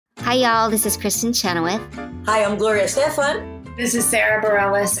Hi, y'all. This is Kristen Chenoweth. Hi, I'm Gloria Stefan. This is Sarah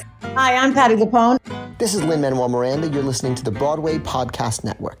Bareilles. Hi, I'm Patti LuPone. This is Lin-Manuel Miranda. You're listening to the Broadway Podcast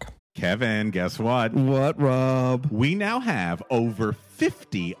Network. Kevin, guess what? What, Rob? We now have over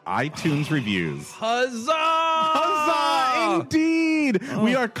 50 iTunes reviews. Huzzah! Huzzah! Indeed! Oh.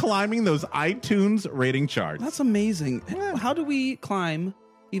 We are climbing those iTunes rating charts. That's amazing. How do we climb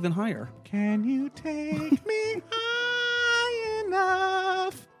even higher? Can you take me high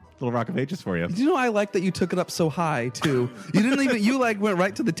enough? Little Rock of Ages for you. Do you know I like that you took it up so high too? You didn't even went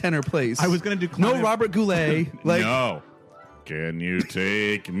right to the tenor place. I was going to do no Robert Goulet. No. Can you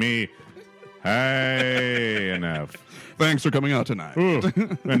take me high enough? Thanks for coming out tonight. Ooh,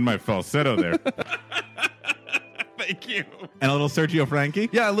 and my falsetto there. Thank you. And a little Sergio Franchi?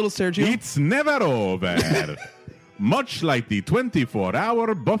 Yeah, a little Sergio. It's never over. Much like the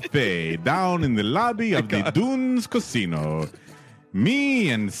 24-hour buffet down in the lobby of the Dunes Casino. Me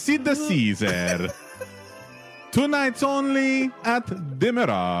and Sid the Caesar. Tonight's only at the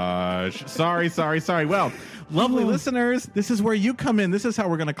Mirage. Sorry. Well, lovely listeners, this is where you come in. This is how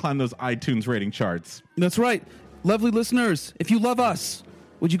we're going to climb those iTunes rating charts. That's right. Lovely listeners, if you love us,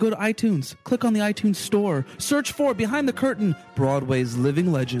 would you go to iTunes, click on the iTunes store, search for Behind the Curtain, Broadway's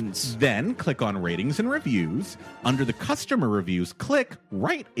Living Legends. Then click on Ratings and Reviews. Under the Customer Reviews, click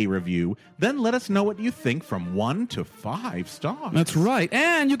Write a Review. Then let us know what you think from 1 to 5 stars. That's right.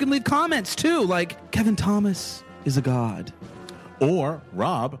 And you can leave comments, too, like, Kevin Thomas is a god. Or,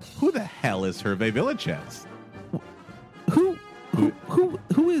 Rob, who the hell is Hervé Villachez? Who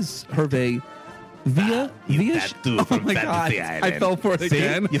is Hervé? Via? That dude from my God. Fantasy Island. I fell for it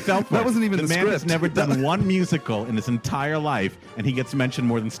again. You fell for that it. Wasn't even the man script. has never done one musical in his entire life, and he gets mentioned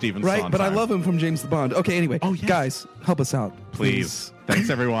more than Stephen Right, Sondheim. but I love him from James Bond. Okay, anyway. Oh, yes. Guys, help us out. Please. Thanks,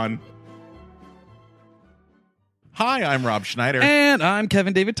 everyone. Hi, I'm Rob Schneider. And I'm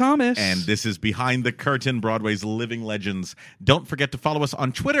Kevin David Thomas. And this is Behind the Curtain, Broadway's Living Legends. Don't forget to follow us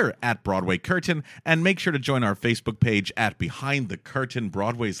on Twitter at Broadway Curtain, and make sure to join our Facebook page at Behind the Curtain,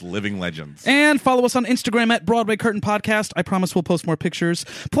 Broadway's Living Legends. And follow us on Instagram at Broadway Curtain Podcast. I promise we'll post more pictures.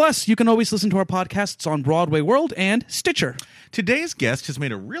 Plus, you can always listen to our podcasts on Broadway World and Stitcher. Today's guest has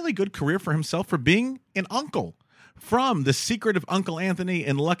made a really good career for himself for being an uncle. From The Secret of Uncle Anthony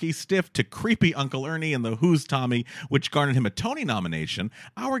and Lucky Stiff to Creepy Uncle Ernie and The Who's Tommy, which garnered him a Tony nomination,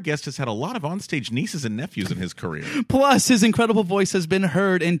 our guest has had a lot of onstage nieces and nephews in his career. Plus, his incredible voice has been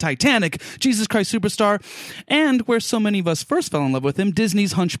heard in Titanic, Jesus Christ Superstar, and where so many of us first fell in love with him,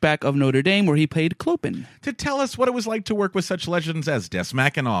 Disney's Hunchback of Notre Dame, where he played Clopin. To tell us what it was like to work with such legends as Des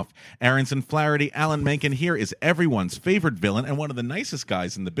McAnuff, Aronson Flaherty, Alan Menken, here is everyone's favorite villain and one of the nicest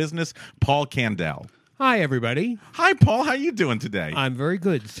guys in the business, Paul Kandel. Hi, everybody. Hi, Paul. How you doing today? I'm very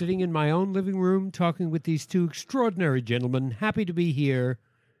good. Sitting in my own living room talking with these two extraordinary gentlemen. Happy to be here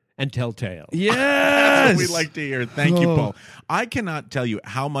and tell tales. Yes! That's what we like to hear. Thank you, Paul. I cannot tell you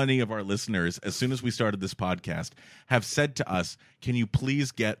how many of our listeners, as soon as we started this podcast, have said to us, can you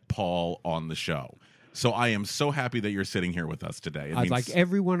please get Paul on the show? So I am so happy that you're sitting here with us today. I'd like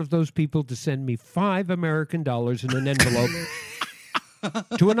every one of those people to send me $5 American in an envelope.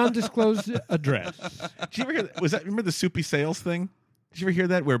 To an undisclosed address. Did you ever hear that? Remember the Soupy Sales thing? Did you ever hear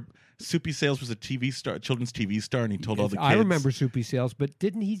that? Where Soupy Sales was a TV star, children's TV star, and he told all the kids. I remember Soupy Sales, but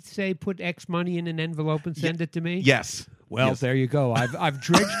didn't he say put X money in an envelope and send it to me? Yes. Well, yes. There you go. I've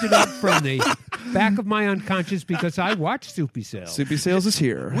dredged it up from the back of my unconscious because I watched Soupy Sales. Soupy Sales is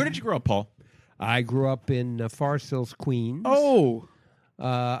here. Where did you grow up, Paul? I grew up in Forest Hills, Queens. Oh.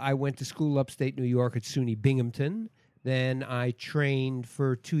 I went to school upstate New York at SUNY Binghamton. Then I trained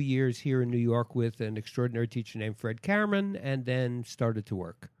for 2 years here in New York with an extraordinary teacher named Fred Cameron, and then started to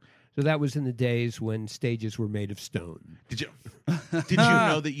work. So that was in the days when stages were made of stone. Did you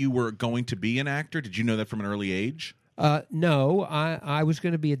know that you were going to be an actor? Did you know that from an early age? No, I was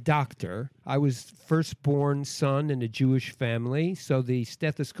going to be a doctor. I was firstborn son in a Jewish family, so the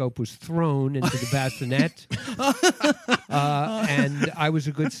stethoscope was thrown into the bassinet. And I was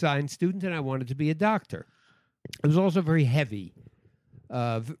a good science student, and I wanted to be a doctor. It was also very heavy,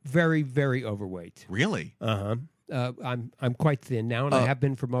 very, very overweight. Really? Uh-huh. I'm quite thin now, and I have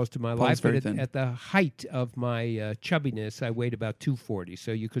been for most of my life. Very but at the height of my chubbiness, I weighed about 240,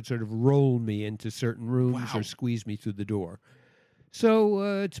 so you could sort of roll me into certain rooms or squeeze me through the door.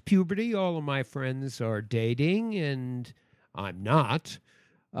 So it's puberty. All of my friends are dating, and I'm not.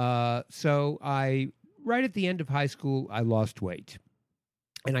 So right at the end of high school, I lost weight.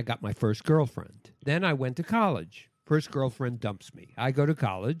 And I got my first girlfriend. Then I went to college. First girlfriend dumps me. I go to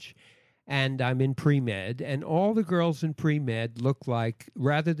college, and I'm in pre-med, and all the girls in pre-med look like,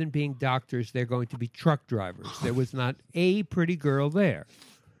 rather than being doctors, they're going to be truck drivers. There was not a pretty girl there.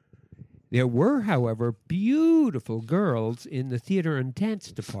 There were, however, beautiful girls in the theater and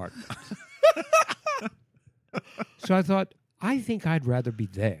dance department. So I thought, I think I'd rather be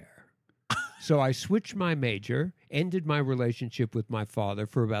there. So I switched my major, ended my relationship with my father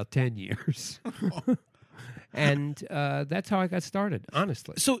for about 10 years. And that's how I got started,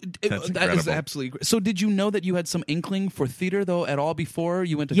 honestly. So That's that is incredible. absolutely great. So did you know that you had some inkling for theater though at all before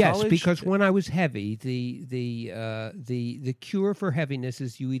you went to Yes, college? because when I was heavy, the cure for heaviness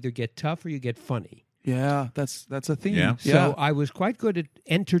is you either get tough or you get funny. yeah, that's a theme. Yeah. So I was quite good at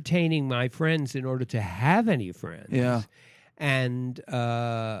entertaining my friends in order to have any friends. Yeah. And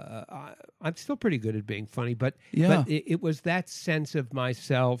I'm still pretty good at being funny, but it was that sense of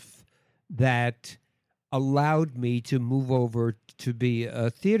myself that allowed me to move over to be a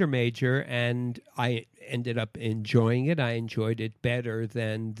theater major, and I ended up enjoying it. I enjoyed it better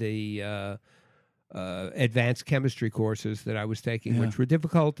than the advanced chemistry courses that I was taking, which were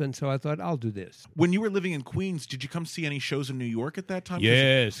difficult, and so I thought, I'll do this. When you were living in Queens, did you come see any shows in New York at that time?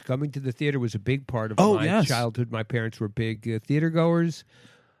 Yes, coming to the theater was a big part of Oh, my yes. childhood. My parents were big theater goers.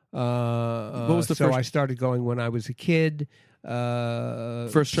 What was the so first- I started going when I was a kid.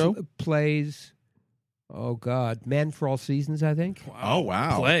 First show? Plays. Oh, God. Man for All Seasons, I think, Oh,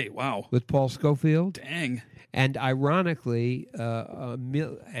 wow. Play. Wow. with Paul Scofield. Dang. And ironically,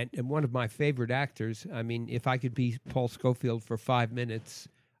 and one of my favorite actors, I mean, if I could be Paul Scofield for 5 minutes,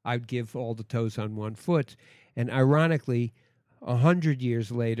 I'd give all the toes on one foot. And ironically, 100 years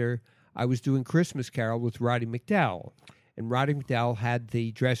later, I was doing Christmas Carol with Roddy McDowell. And Roddy McDowell had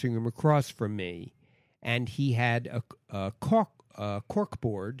the dressing room across from me. And he had a cork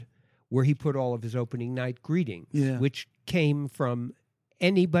board where he put all of his opening night greetings, which came from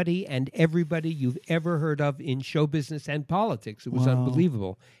anybody and everybody you've ever heard of in show business and politics. It was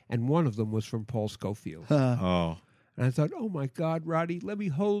unbelievable. And one of them was from Paul Scofield. Oh. And I thought, oh, my God, Roddy, let me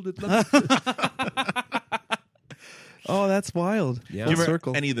hold it. Let me... Oh, that's wild. Yeah. Do you Full remember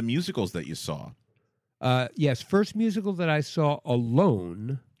circle. any of the musicals that you saw? Yes, first musical that I saw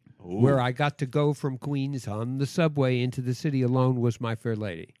alone, where I got to go from Queens on the subway into the city alone, was My Fair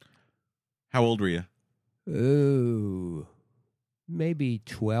Lady. How old were you? Oh, maybe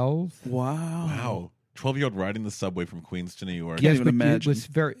 12. Wow. Wow. 12-year-old riding the subway from Queens to New York. Can't even but imagine. it was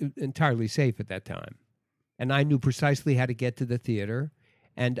entirely safe at that time. And I knew precisely how to get to the theater.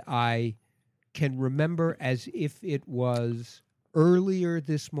 And I can remember as if it was earlier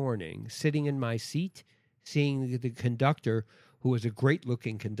this morning, sitting in my seat, seeing the conductor, who was a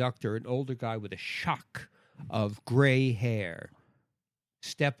great-looking conductor, an older guy with a shock of gray hair,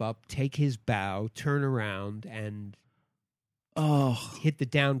 step up, take his bow, turn around, and Oh. hit the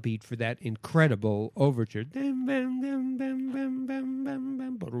downbeat for that incredible overture.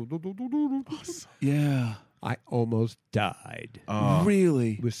 Yeah. I almost died.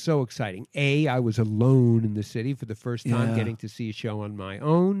 Really? It was so exciting. I was alone in the city for the first time, Yeah. getting to see a show on my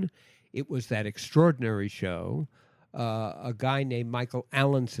own. It was that extraordinary show. A guy named Michael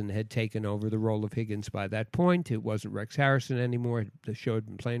Allenson had taken over the role of Higgins by that point. It wasn't Rex Harrison anymore. The show had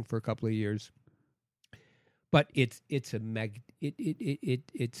been playing for a couple of years. But it's a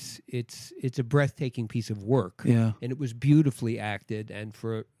breathtaking piece of work. Yeah. And it was beautifully acted. And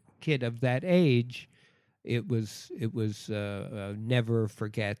for a kid of that age, it was a never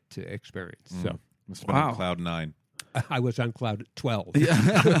forget experience. So Must have been Wow. on Cloud 9. I was on cloud 12.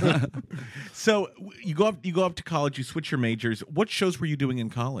 So you go up to college, you switch your majors. What shows were you doing in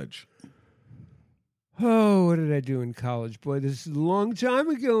college? Oh, what did I do in college? Boy, this is a long time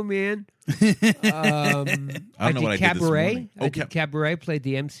ago, man. I I don't know did what I did this cabaret. morning. I did cabaret, played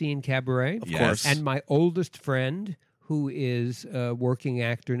the MC in cabaret. Of course. And my oldest friend, who is a working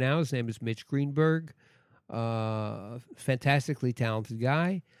actor now, his name is Mitch Greenberg, fantastically talented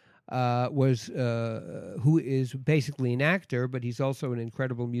guy, who is basically an actor, but he's also an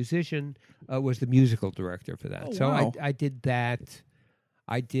incredible musician, was the musical director for that. Oh, So wow. I did that.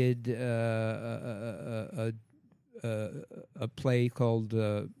 I did a play called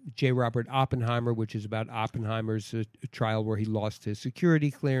J. Robert Oppenheimer, which is about Oppenheimer's trial where he lost his security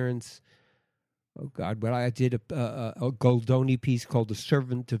clearance. Oh, God. But I did a Goldoni piece called The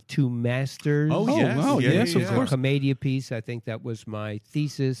Servant of Two Masters. Oh, Oh, yes. wow, Yeah, yes, yeah, of yeah. A course. Commedia piece. I think that was my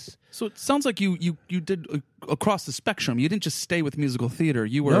thesis. So it sounds like you did across the spectrum. You didn't just stay with musical theater.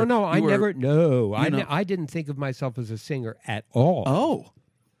 You were I didn't think of myself as a singer at all. Oh.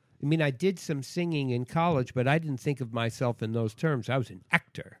 I mean, I did some singing in college, but I didn't think of myself in those terms. I was an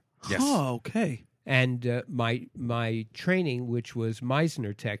actor. Yes. Oh, okay. And my training, which was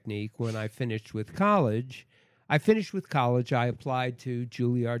Meisner technique, when I finished with college, I applied to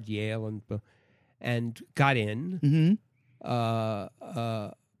Juilliard, Yale, and got in.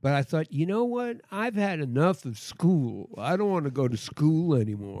 Mm-hmm. But I thought, you know what? I've had enough of school. I don't want to go to school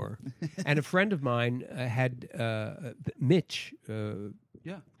anymore. And a friend of mine had Mitch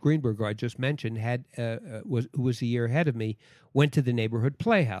Greenberg, who I just mentioned, was a year ahead of me. Went to the neighborhood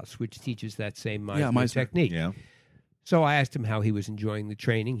playhouse, which teaches that same Meisner technique. Yeah. So I asked him how he was enjoying the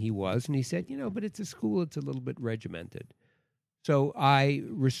training. He was, and he said, but it's a school. It's a little bit regimented. So I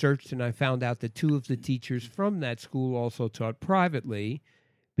researched, and I found out that two of the teachers from that school also taught privately,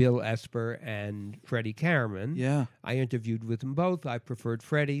 Bill Esper and Freddie Karaman. Yeah. I interviewed with them both. I preferred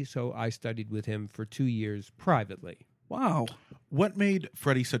Freddie, so I studied with him for 2 years privately. Wow. What made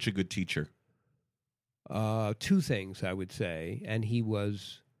Freddie such a good teacher? Two things, I would say, and he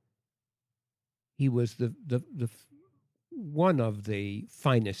was the one of the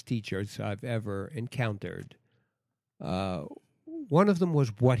finest teachers I've ever encountered. One of them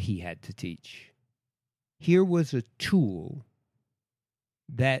was what he had to teach. Here was a tool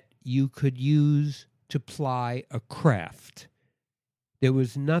that you could use to ply a craft. There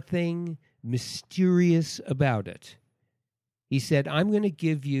was nothing mysterious about it. He said, I'm going to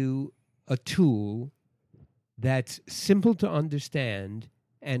give you a tool that's simple to understand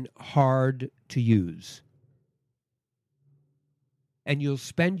and hard to use. And you'll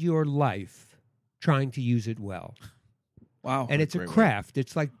spend your life trying to use it well. Wow. And it's a craft.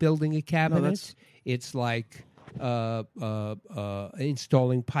 It's like building a cabinet. It's like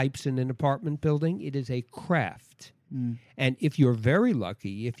installing pipes in an apartment building. It is a craft. And if you're very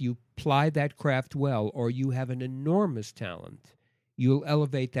lucky, if you ply that craft well, or you have an enormous talent, you'll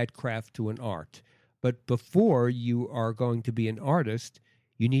elevate that craft to an art. But before you are going to be an artist,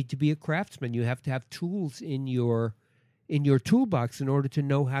 you need to be a craftsman. You have to have tools in your toolbox in order to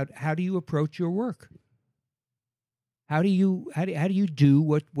know how do you approach your work. How do you do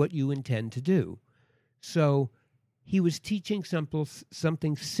what you intend to do? So he was teaching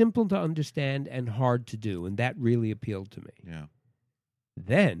something simple to understand and hard to do, and that really appealed to me. Yeah.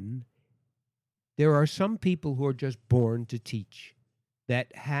 Then there are some people who are just born to teach,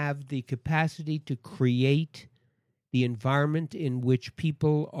 that have the capacity to create the environment in which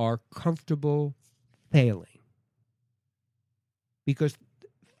people are comfortable failing. Because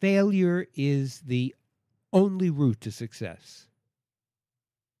failure is the only route to success.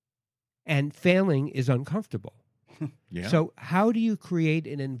 And failing is uncomfortable. Yeah. So how do you create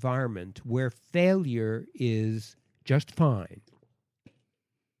an environment where failure is just fine?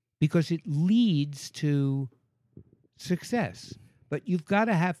 Because it leads to success. But you've got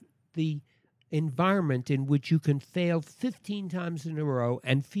to have the environment in which you can fail 15 times in a row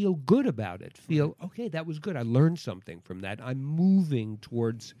and feel good about it. Feel, okay, that was good. I learned something from that. I'm moving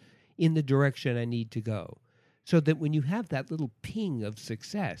towards in the direction I need to go. So that when you have that little ping of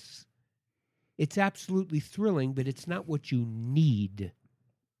success, it's absolutely thrilling, but it's not what you need.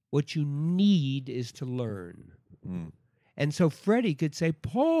 What you need is to learn. And so Freddie could say,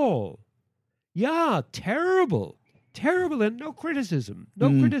 Paul, yeah, terrible, and no criticism,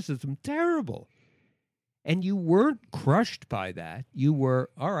 terrible. And you weren't crushed by that. You were,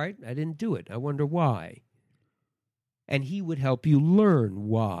 all right, I didn't do it. I wonder why. And he would help you learn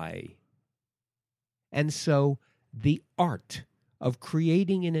why. And so the art of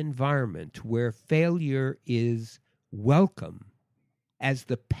creating an environment where failure is welcome as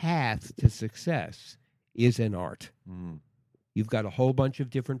the path to success is an art. You've got a whole bunch of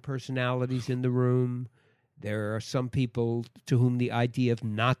different personalities in the room. There are some people to whom the idea of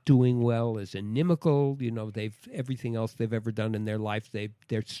not doing well is inimical. They've everything else they've ever done in their life,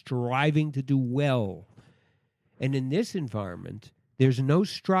 they're striving to do well. And in this environment, there's no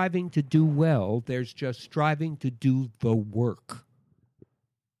striving to do well. There's just striving to do the work.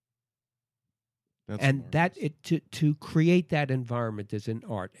 And that to create that environment is an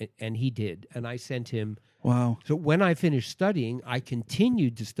art, and he did. And I sent him. Wow. So when I finished studying, I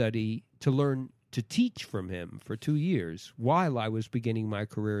continued to study to learn to teach from him for 2 years while I was beginning my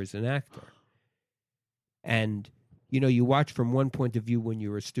career as an actor. And you watch from one point of view when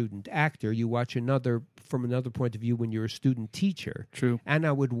you're a student actor. You watch from another point of view when you're a student teacher. True. And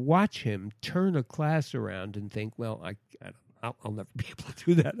I would watch him turn a class around and think, well, I'll never be able to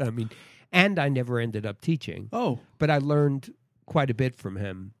do that. And I never ended up teaching. Oh. But I learned quite a bit from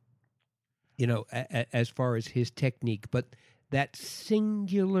him, as far as his technique. But that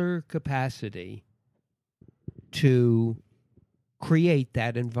singular capacity to create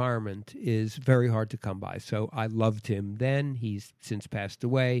that environment is very hard to come by. So I loved him then. He's since passed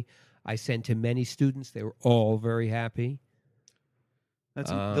away. I sent him many students. They were all very happy. That's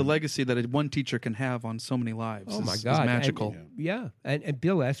the legacy that one teacher can have on so many lives. Oh my is God! magical. And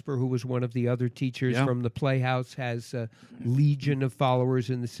Bill Esper, who was one of the other teachers Yeah. from the Playhouse, has a legion of followers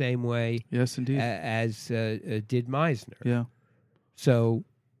in the same way Yes, indeed. as did Meisner. Yeah. So,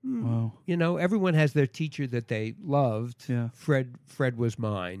 Wow. everyone has their teacher that they loved. Yeah. Fred was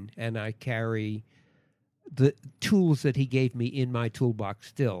mine, and I carry the tools that he gave me in my toolbox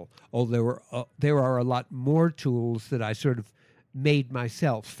still. Although there are a lot more tools that I sort of made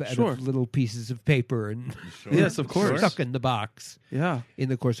myself out Sure. of little pieces of paper and Yes, of course. stuck in the box Yeah. in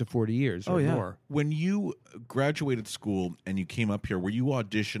the course of 40 years or yeah. more. When you graduated school and you came up here, were you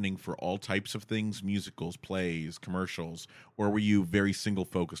auditioning for all types of things, musicals, plays, commercials, or were you very single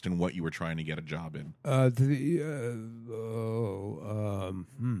focused in what you were trying to get a job in?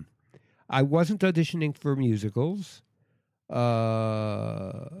 I wasn't auditioning for musicals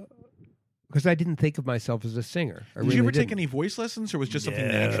because I didn't think of myself as a singer. Did you ever take any voice lessons, or was just something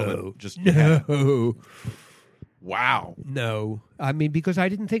natural that just No. Wow. No, I mean, because I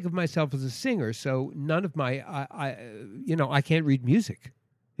didn't think of myself as a singer, so none of my, I can't read music.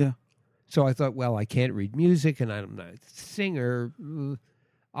 Yeah. So I thought, well, I can't read music, and I'm not a singer.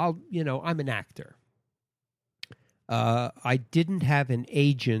 I'm an actor. I didn't have an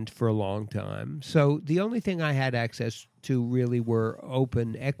agent for a long time, so the only thing I had access to really were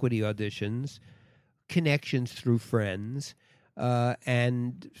open equity auditions, connections through friends,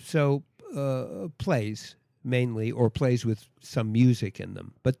 and so plays. Mainly, or plays with some music in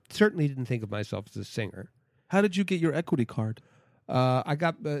them, but certainly didn't think of myself as a singer. How did you get your equity card? I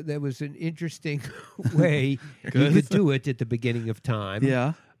got there was an interesting way you could do it at the beginning of time.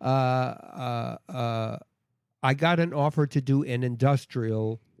 Yeah. I got an offer to do an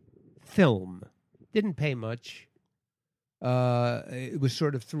industrial film. Didn't pay much. It was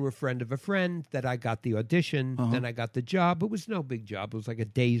sort of through a friend of a friend that I got the audition. Then I got the job. It was no big job. It was like a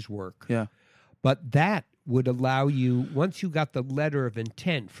day's work. Yeah. But that would allow you, once you got the letter of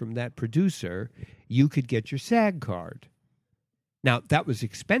intent from that producer, you could get your SAG card. Now, that was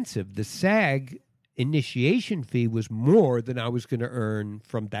expensive. The SAG initiation fee was more than I was going to earn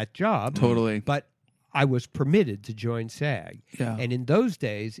from that job. Totally. But I was permitted to join SAG. Yeah. And in those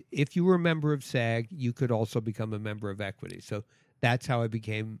days, if you were a member of SAG, you could also become a member of Equity. So that's how I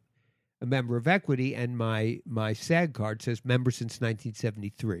became a member of Equity, and my SAG card says member since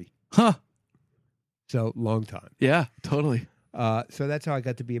 1973. Huh. So long time. Yeah, totally. So that's how I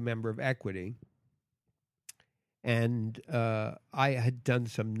got to be a member of Equity. And I had done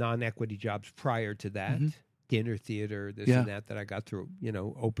some non-equity jobs prior to that. Dinner theater, this and that I got through,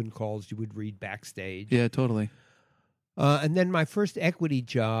 open calls you would read backstage. Yeah, totally. And then my first equity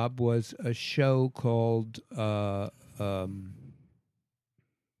job was a show called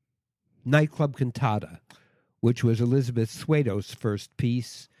Nightclub Cantata, which was Elizabeth Swado's first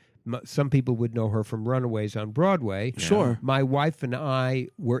piece. Some people would know her from Runaways on Broadway. Sure. My wife and I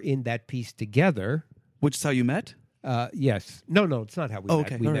were in that piece together. Which is how you met? Yes. No, it's not how we met.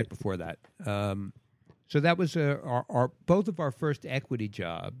 Okay, We all met right. before that. So that was our both of our first equity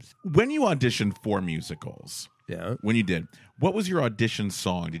jobs. When you auditioned for musicals, Yeah. when you did, what was your audition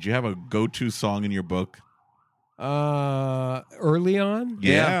song? Did you have a go-to song in your book? Early on?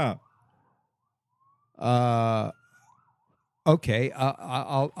 Yeah. Okay,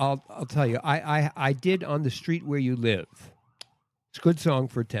 I'll tell you. I did On the Street Where You Live. It's a good song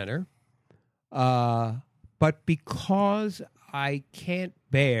for a tenor. But because I can't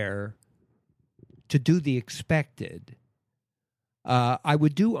bear to do the expected, I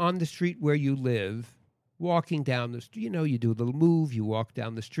would do On the Street Where You Live, walking down the street. You do a little move, you walk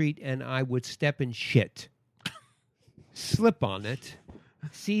down the street, and I would step in shit, slip on it,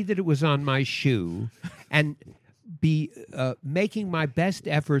 see that it was on my shoe, and be making my best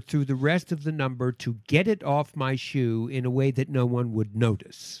effort through the rest of the number to get it off my shoe in a way that no one would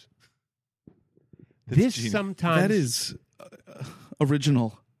notice. That's genius. Sometimes... That is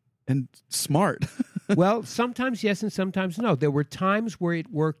original and smart. Well, sometimes yes and sometimes no. There were times where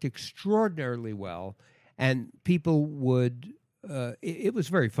it worked extraordinarily well, and people would... it was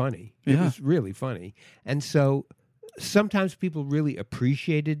very funny. It Yeah. was really funny. And so... sometimes people really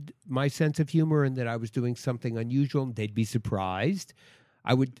appreciated my sense of humor and that I was doing something unusual, and they'd be surprised.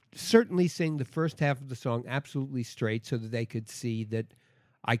 I would certainly sing the first half of the song absolutely straight so that they could see that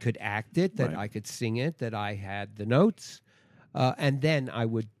I could act it, that I could sing it, that I had the notes. And then I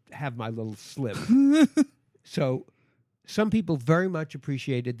would have my little slip. So some people very much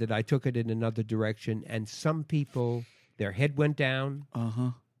appreciated that I took it in another direction, and some people, their head went down.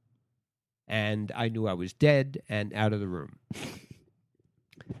 Uh-huh. And I knew I was dead and out of the room.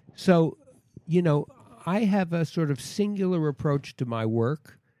 So, I have a sort of singular approach to my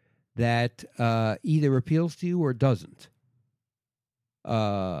work that either appeals to you or doesn't.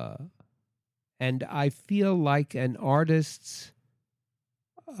 And I feel like an artist's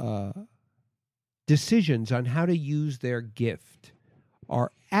decisions on how to use their gift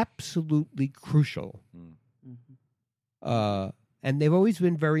are absolutely crucial. And they've always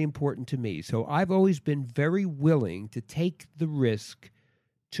been very important to me. So I've always been very willing to take the risk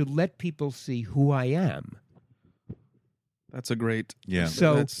to let people see who I am. That's a great. Yeah.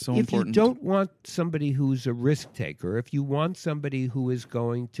 So, that's so if important. you don't want somebody who's a risk taker, if you want somebody who is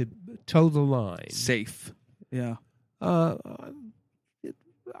going to toe the line, Safe. Yeah. I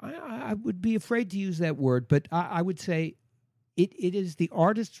would be afraid to use that word, but I would say it is the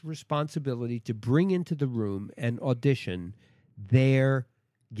artist's responsibility to bring into the room and audition their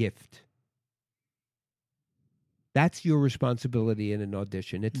gift. That's your responsibility in an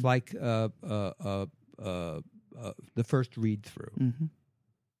audition. It's like the first read through. Mm-hmm.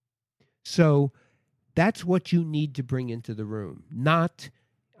 So that's what you need to bring into the room. Not,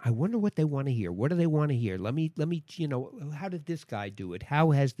 I wonder what they want to hear. What do they want to hear? Let me, how did this guy do it?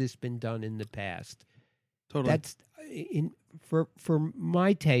 How has this been done in the past? Totally. That's for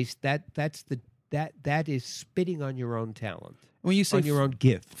my taste. That is spitting on your own talent. When you say on your own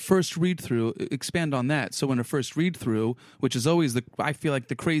gift. First read through, expand on that. So in a first read through, which is always I feel like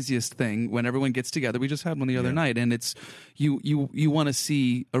the craziest thing when everyone gets together. We just had one the other night, and it's you want to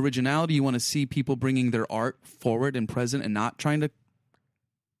see originality. You want to see people bringing their art forward and present, and not trying to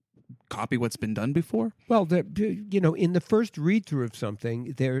copy what's been done before. Well, in the first read through of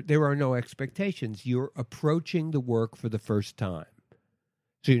something, there are no expectations. You're approaching the work for the first time,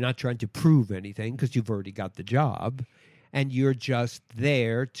 so you're not trying to prove anything because you've already got the job. And you're just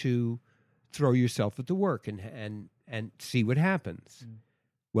there to throw yourself at the work and see what happens. Mm.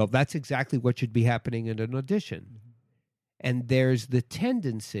 Well, that's exactly what should be happening in an audition. Mm-hmm. And there's the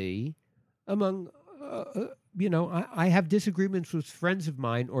tendency among, I have disagreements with friends of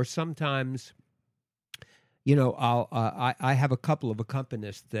mine, or sometimes, I have a couple of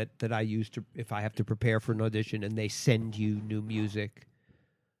accompanists that I use to if I have to prepare for an audition, and they send you new music.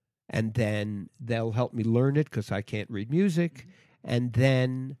 And then they'll help me learn it because I can't read music. And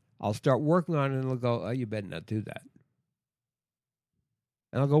then I'll start working on it, and they'll go, "Oh, you better not do that."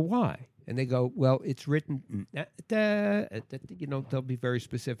 And I'll go, "Why?" And they go, "Well, it's written." They'll be very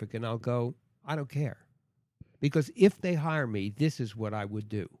specific, and I'll go, "I don't care, because if they hire me, this is what I would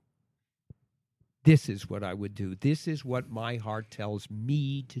do. This is what I would do. This is what my heart tells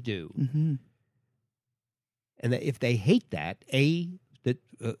me to do." Mm-hmm. And if they hate that, that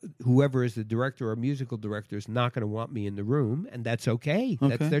whoever is the director or musical director is not going to want me in the room, and that's okay.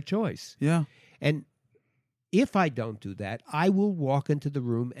 That's their choice. Yeah. And if I don't do that, I will walk into the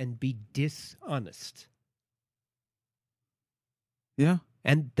room and be dishonest. Yeah.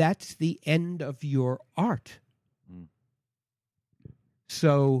 And that's the end of your art. Mm.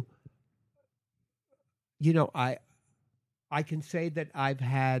 So, I can say that I've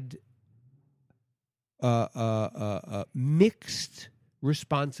had mixed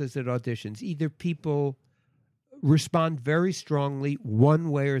responses at auditions. Either people respond very strongly one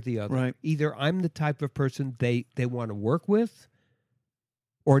way or the other. Right. Either I'm the type of person they want to work with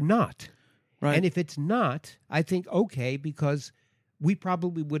or not. Right. And if it's not, I think, okay, because we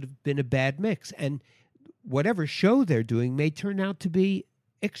probably would have been a bad mix. And whatever show they're doing may turn out to be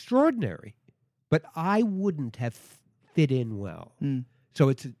extraordinary. But I wouldn't have fit in well. Mm. So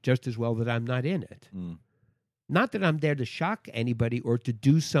it's just as well that I'm not in it. Mm. Not that I'm there to shock anybody or to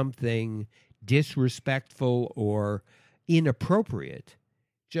do something disrespectful or inappropriate.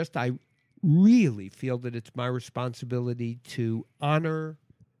 Just I really feel that it's my responsibility to honor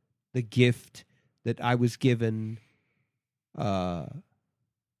the gift that I was given. And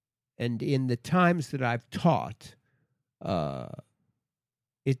in the times that I've taught,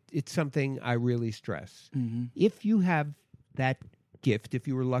 it's something I really stress. Mm-hmm. If you have that gift, if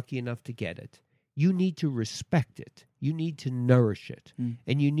you were lucky enough to get it, you need to respect it. You need to nourish it.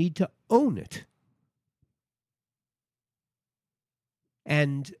 And you need to own it.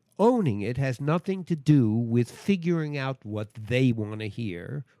 And owning it has nothing to do with figuring out what they want to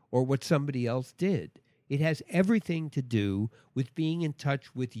hear or what somebody else did. It has everything to do with being in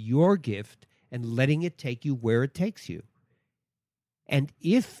touch with your gift and letting it take you where it takes you. And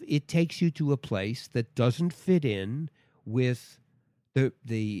if it takes you to a place that doesn't fit in with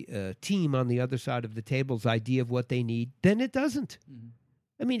the team on the other side of the table's idea of what they need, then it doesn't. Mm-hmm.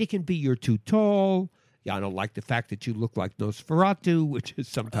 I mean, it can be you're too tall. Yeah, I don't like the fact that you look like Nosferatu, which has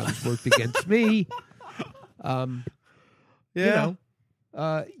sometimes worked against me. You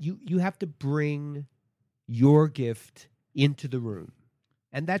have to bring your gift into the room.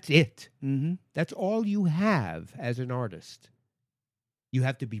 And that's it. Mm-hmm. That's all you have as an artist. You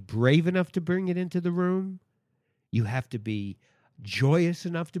have to be brave enough to bring it into the room. You have to be joyous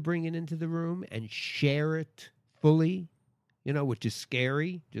enough to bring it into the room and share it fully, which is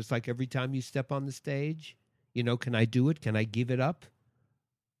scary, just like every time you step on the stage. Can I do it? Can I give it up?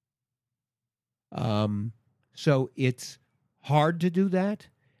 So it's hard to do that,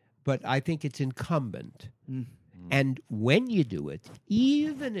 but I think it's incumbent. And when you do it,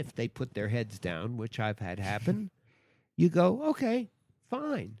 even if they put their heads down, which I've had happen, you go, okay,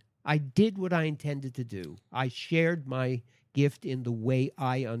 fine. I did what I intended to do. I shared my gift in the way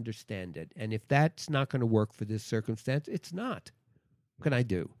I understand it. And if that's not going to work for this circumstance, it's not. What can I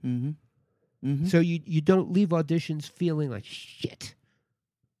do? Mm-hmm. Mm-hmm. So you don't leave auditions feeling like, shit,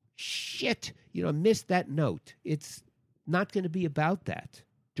 missed that note. It's not going to be about that.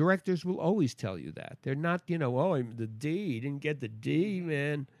 Directors will always tell you that. They're not, I'm the D. You didn't get the D,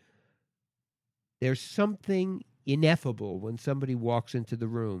 man. There's something ineffable when somebody walks into the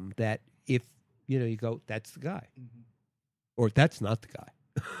room that if, you go, that's the guy. Mm-hmm. Or that's not the guy.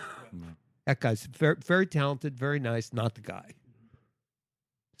 That guy's very, very talented, very nice, not the guy.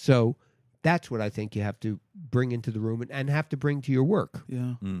 So that's what I think you have to bring into the room and have to bring to your work.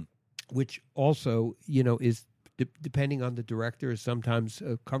 Yeah. Which also, is depending on the director, is sometimes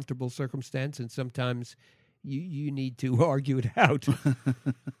a comfortable circumstance, and sometimes you need to argue it out.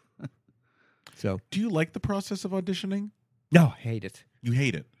 So, do you like the process of auditioning? No, I hate it. You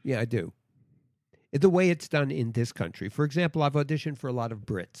hate it? Yeah, I do. The way it's done in this country. For example, I've auditioned for a lot of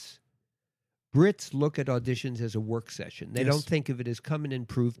Brits. Brits look at auditions as a work session. They don't think of it as come in and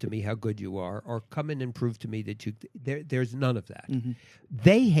prove to me how good you are, or come in and prove to me that you... There's none of that. Mm-hmm.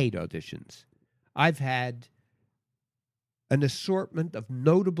 They hate auditions. I've had an assortment of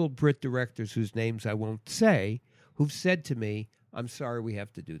notable Brit directors whose names I won't say, who've said to me, I'm sorry we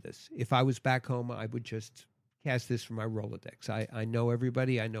have to do this. If I was back home, I would just cast this from my Rolodex. I know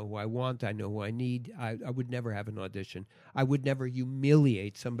everybody. I know who I want. I know who I need. I would never have an audition. I would never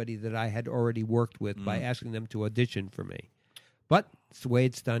humiliate somebody that I had already worked with by asking them to audition for me. But it's the way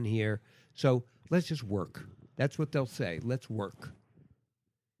it's done here. So let's just work. That's what they'll say. Let's work.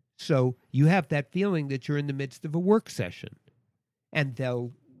 So you have that feeling that you're in the midst of a work session. And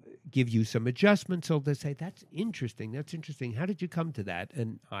they'll give you some adjustments. So they'll say, that's interesting. That's interesting. How did you come to that?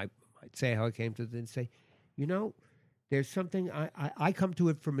 And I might say how I came to it and say, there's something, I come to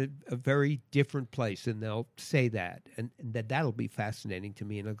it from a very different place, and they'll say that. And that'll be fascinating to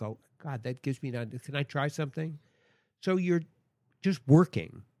me. And I'll go, God, that gives me an idea. Can I try something? So you're just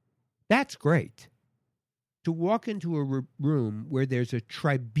working. That's great. To walk into a room where there's a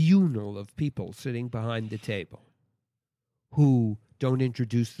tribunal of people sitting behind the table who don't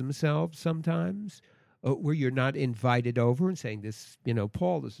introduce themselves sometimes, where you're not invited over and saying this,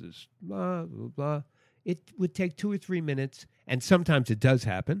 Paul, this is blah, blah, blah. It would take 2 or 3 minutes, and sometimes it does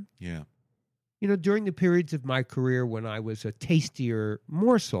happen. Yeah. During the periods of my career when I was a tastier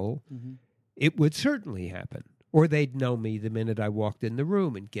morsel, it would certainly happen. Or they'd know me the minute I walked in the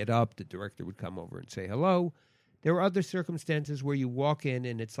room and get up. The director would come over and say hello. There are other circumstances where you walk in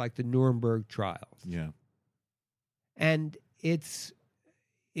and it's like the Nuremberg trials. Yeah. And it's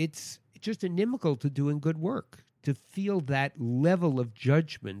just inimical to doing good work, to feel that level of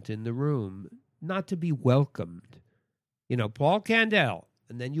judgment in the room, not to be welcomed. Paul Kandel,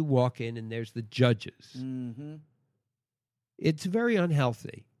 and then you walk in and there's the judges. Mm-hmm. It's very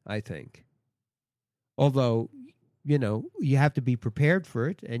unhealthy, I think. Although, you have to be prepared for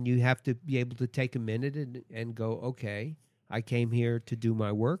it, and you have to be able to take a minute and go, okay, I came here to do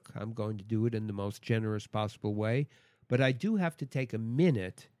my work. I'm going to do it in the most generous possible way. But I do have to take a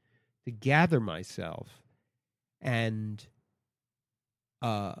minute to gather myself and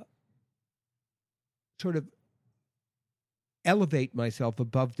sort of elevate myself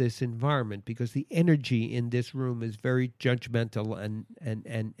above this environment, because the energy in this room is very judgmental and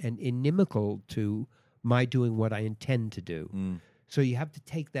inimical to my doing what I intend to do. So you have to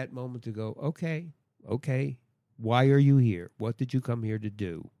take that moment to go, okay, why are you here? What did you come here to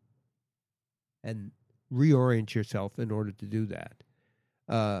do? And reorient yourself in order to do that.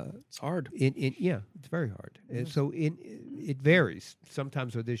 It's hard. Yeah, it's very hard. So it varies.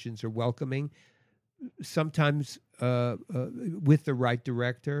 Sometimes auditions are welcoming. Sometimes with the right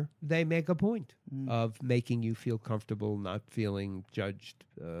director, they make a point of making you feel comfortable, not feeling judged.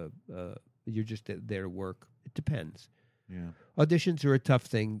 You're just there to work. It depends. Yeah. Auditions are a tough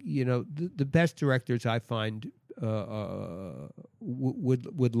thing. The best directors I find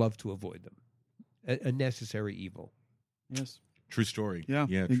would love to avoid them. A necessary evil. Yes. True story. Yeah,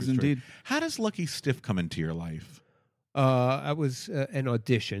 true ex- story. indeed. How does Lucky Stiff come into your life? I was an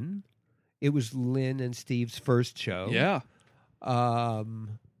audition. It was Lynn and Steve's first show. Yeah.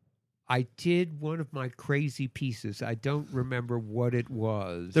 I did one of my crazy pieces. I don't remember what it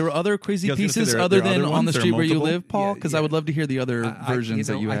was. There were other crazy Yeah, I was gonna say, pieces there other are than other on the ones? There are street where you multiple? live, Paul, Yeah, because yeah. I would love to hear the other versions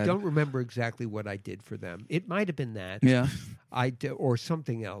that you had. I don't remember exactly what I did for them. It might have been that. Yeah. Or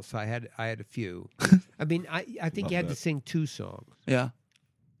something else. I had a few. I mean, I think Love you had that. to sing 2 songs. Yeah.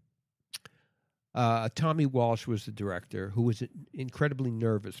 Tommy Walsh was the director, who was incredibly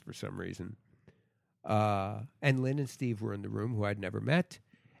nervous for some reason. And Lynn and Steve were in the room, who I'd never met.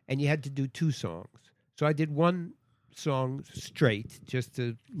 And you had to do 2 songs. So I did one song straight, just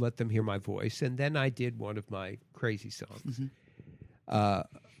to let them hear my voice. And then I did one of my crazy songs.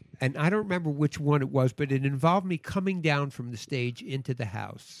 And I don't remember which one it was, but it involved me coming down from the stage into the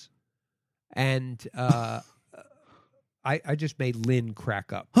house. And I just made Lynn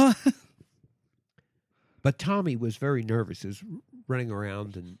crack up. But Tommy was very nervous. He was running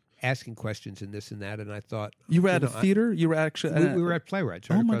around and asking questions and this and that. And I thought... You were at know, a theater? You were actually... we were at Playwrights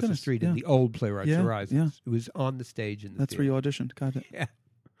right Oh, my across the goodness, street yeah. in the old Playwrights Yeah, Horizons. yeah. It was on the stage in the That's where theater. you auditioned. Got it. Yeah.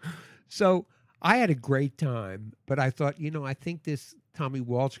 So I had a great time, but I thought, I think this Tommy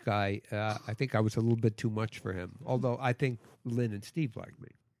Walsh guy, I think I was a little bit too much for him, although I think Lynn and Steve liked me.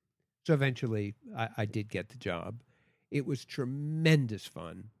 So eventually I did get the job. It was tremendous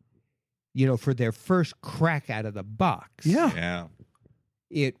fun, for their first crack out of the box. Yeah.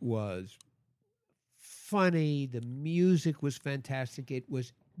 It was funny. The music was fantastic. It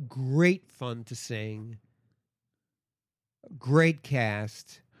was great fun to sing. Great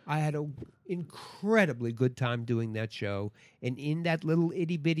cast. I had an incredibly good time doing that show. And in that little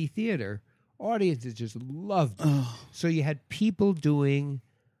itty-bitty theater, audiences just loved it. So you had people doing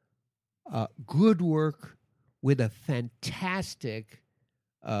good work with a fantastic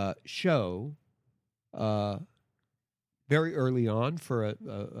show very early on for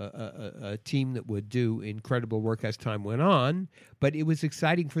a team that would do incredible work as time went on. But it was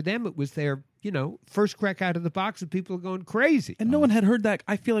exciting for them. It was their, first crack out of the box, and people are going crazy. And no one had heard that.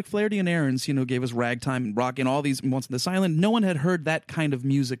 I feel like Flaherty and Aarons, gave us Ragtime and Rock and all these Once in the Silent. No one had heard that kind of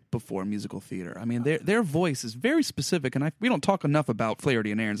music before musical theater. I mean, their voice is very specific, and we don't talk enough about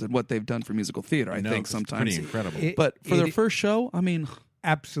Flaherty and Aarons and what they've done for musical theater, I think, it's sometimes. pretty incredible. But for their first show, I mean...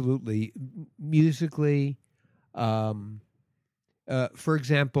 Absolutely. Musically, for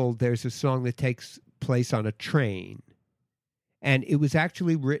example, there's a song that takes place on a train, and it was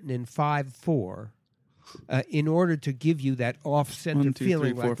actually written in 5/4 in order to give you that off-center 1, 2, 3,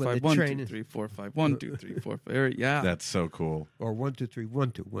 feeling 4, like when 5, the 1, train 2, is 3, 4, 5, 1, 2, 3, 4, 5. Yeah. That's so cool. or 1 2 3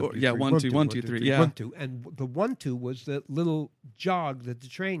 1 2 1 Or, 2 yeah, 3, 1 2 1 2 3, yeah. 1 2, and the 1 2 was the little jog that the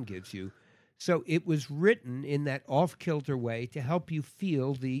train gives you. So it was written in that off-kilter way to help you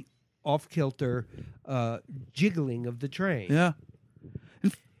feel the off-kilter jiggling of the train. Yeah.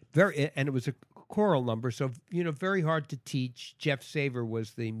 And it was a choral number, so very hard to teach. Jeff Saver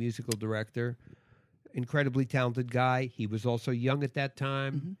was the musical director, incredibly talented guy. He was also young at that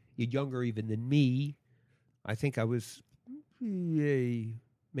time, younger even than me. I think I was maybe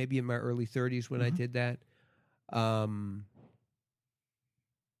in my early 30s when I did that.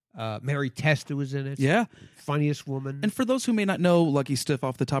 Mary Testa was in it. Yeah. Funniest woman. And for those who may not know Lucky Stiff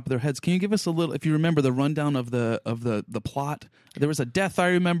off the top of their heads, can you give us a little, if you remember the rundown of the plot? There was a death, I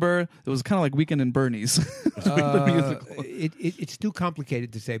remember. It was kind of like Weekend in Bernie's. The musical. It's too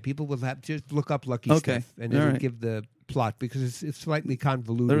complicated to say. People will have to just look up Lucky Okay. Stiff, and All it'll right. give the plot because it's slightly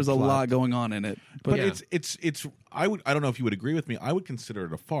convoluted. There was a plot. lot going on in it. But Yeah. it's I don't know if you would agree with me. I would consider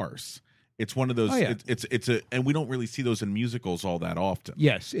it a farce. It's one of those. Oh, yeah. It's a, and we don't really see those in musicals all that often.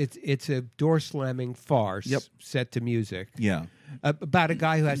 Yes, it's a door slamming farce Yep. set to music Yeah. about a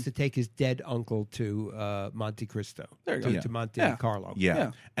guy who has to take his dead uncle to Monte Cristo. There you to, go. to Monte Yeah. Carlo. Yeah.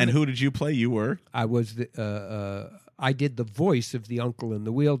 Yeah. And who did you play? You were. I was I did the voice of the uncle in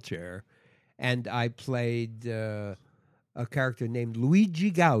the wheelchair, and I played a character named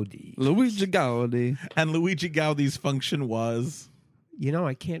Luigi Gaudi. Luigi Gaudi. And Luigi Gaudi's function was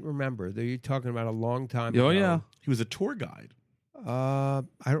I can't remember. You're talking about a long time Oh, ago. yeah. he was a tour guide. I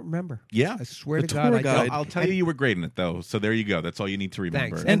don't remember. Yeah. I swear The to God, tour I guide. don't. I'll tell you were great in it though. So there you go. That's all you need to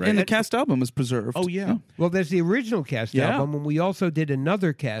remember. Thanks. And, right? and the cast album is preserved. Oh yeah. Well, there's the original cast Yeah. album, and we also did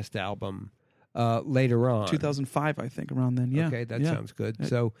another cast album later on. 2005, I think, around then. Yeah. Okay, that Yeah. sounds good.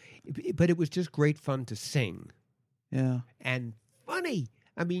 So, but it was just great fun to sing Yeah. and funny.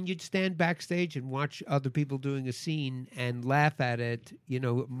 I mean, you'd stand backstage and watch other people doing a scene and laugh at it,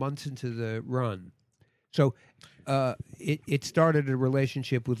 months into the run. So it started a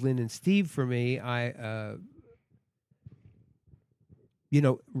relationship with Lynn and Steve for me.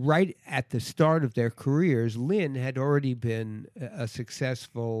 right at the start of their careers, Lynn had already been a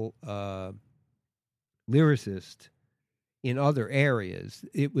successful lyricist in other areas.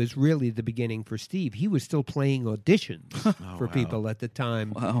 It was really the beginning for Steve. He was still playing auditions for people at the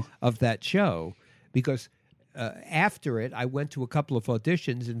time of that show, because after it, I went to a couple of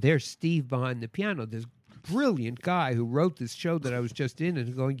auditions, and there's Steve behind the piano, this brilliant guy who wrote this show that I was just in,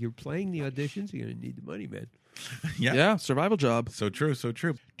 and going, "You're playing the auditions? You're going to need the money, man." Yeah, survival job. So true, so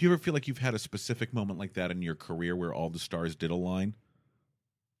true. Do you ever feel like you've had a specific moment like that in your career where all the stars did align?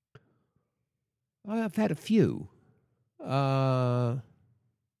 I've had a few. I'm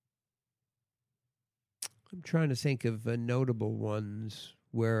trying to think of notable ones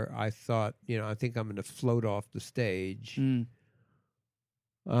where I thought, I think I'm going to float off the stage.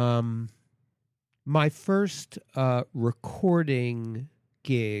 My first recording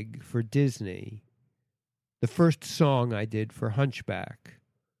gig for Disney, the first song I did for Hunchback,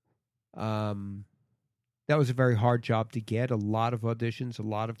 that was a very hard job to get. A lot of auditions, a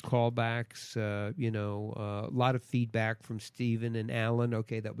lot of callbacks, a lot of feedback from Stephen and Alan.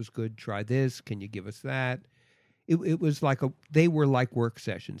 Okay, that was good. Try this. Can you give us that? It was like they were like work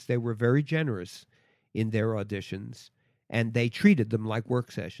sessions. They were very generous in their auditions, and they treated them like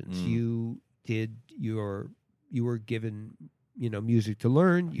work sessions. You were given, music to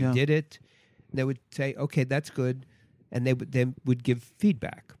learn. You did it. They would say, "Okay, that's good," and they would give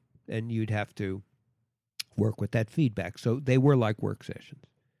feedback, and you'd have to work with that feedback. So they were like work sessions.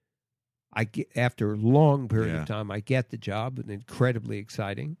 After a long period of time, I get the job, and incredibly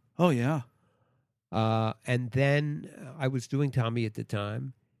exciting. Oh, yeah. And then I was doing Tommy at the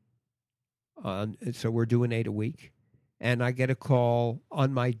time. So we're doing 8 a week. And I get a call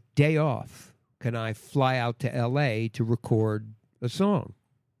on my day off. Can I fly out to L.A. to record a song?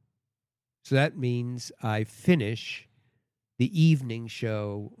 So that means I finish the evening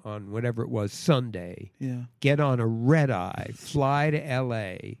show on whatever it was, Sunday, get on a red eye, fly to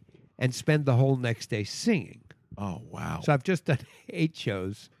L.A., and spend the whole next day singing. Oh, wow. So I've just done 8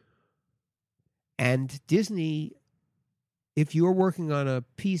 shows. And Disney, if you're working on a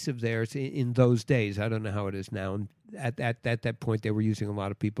piece of theirs in those days, I don't know how it is now. And at that point, they were using a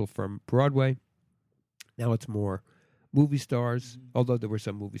lot of people from Broadway. Now it's more movie stars, although there were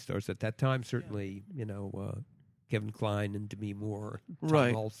some movie stars at that time, certainly, Kevin Kline and Demi Moore.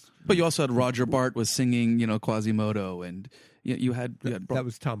 Tom Hulse. But you also had Roger Bart was singing, Quasimodo, and you had that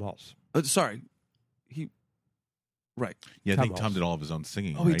was Tom Hulse. Sorry. Right. Yeah, I think Tom did all of his own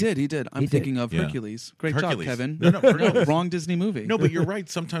singing. Oh, right? he did. I'm thinking of Hercules. Great Hercules. job, Kevin. No, wrong Disney movie. No, but you're right.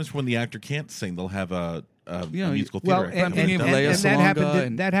 Sometimes when the actor can't sing, they'll have a musical theater. I'm thinking of Lea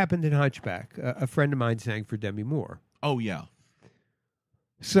Salonga. That happened in Hunchback. A friend of mine sang for Demi Moore. Oh, yeah.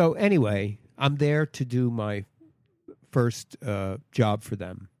 So anyway, I'm there to do my first job for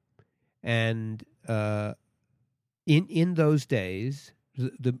them. And in those days,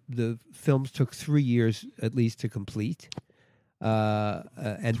 the films took 3 years at least to complete.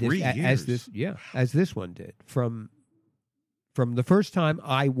 And 3 years? As this one did. From the first time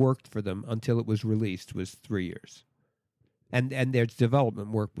I worked for them until it was released was 3 years. And there's development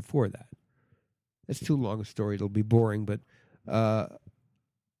work before that. It's too long a story. It'll be boring, but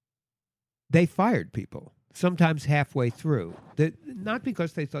they fired people, sometimes halfway through. Not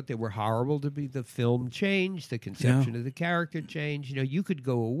because they thought they were horrible. The film changed, the conception of the character changed. You could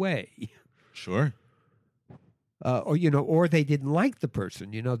go away. Sure. Or they didn't like the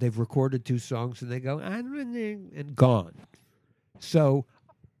person. They've recorded 2 songs and they go, and gone. So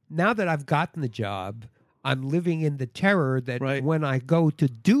now that I've gotten the job, I'm living in the terror that when I go to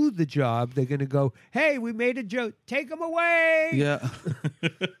do the job, they're going to go, "Hey, we made a joke. Take them away." Yeah.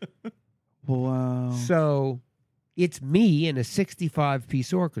 Wow. So it's me in a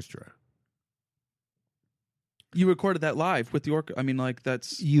 65-piece orchestra. You recorded that live with the orchestra. I mean,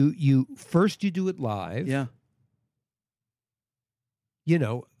 that's... You first you do it live. Yeah.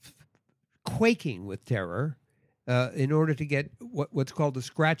 Quaking with terror. In order to get what's called a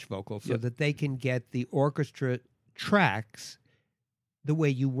scratch vocal, so that they can get the orchestra tracks the way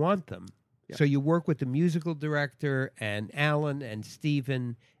you want them. Yep. So you work with the musical director and Alan and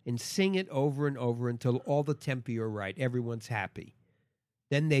Stephen and sing it over and over until all the tempi are right. Everyone's happy.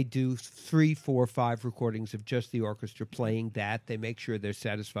 Then they do 3, 4, 5 recordings of just the orchestra playing that. They make sure they're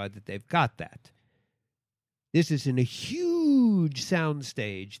satisfied that they've got that. This is in a huge sound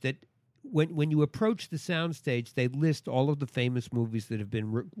stage that when you approach the soundstage, they list all of the famous movies that have been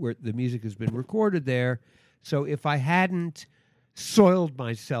where the music has been recorded there. So if I hadn't soiled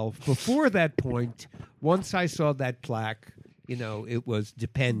myself before that point, once I saw that plaque, it was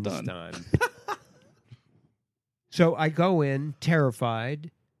Depends time. So I go in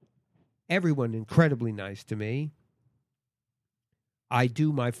terrified. Everyone incredibly nice to me. I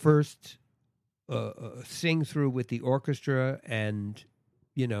do my first sing through with the orchestra, and,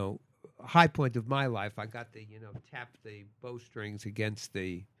 high point of my life, I got to, tap the bowstrings against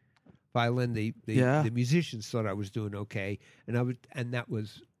the violin. The musicians thought I was doing okay, and that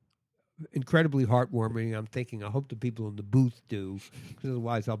was incredibly heartwarming. I'm thinking, I hope the people in the booth do, because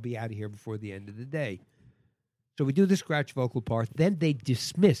otherwise I'll be out of here before the end of the day. So we do the scratch vocal part. Then they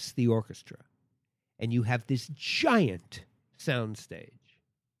dismiss the orchestra, and you have this giant soundstage,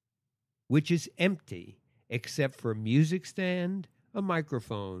 which is empty except for a music stand, a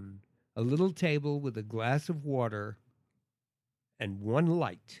microphone, a little table with a glass of water, and one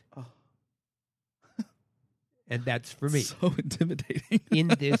light. Oh. And that's for me. So intimidating. In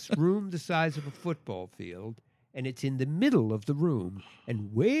this room the size of a football field, and it's in the middle of the room,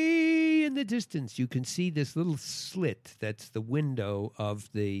 and way in the distance you can see this little slit that's the window of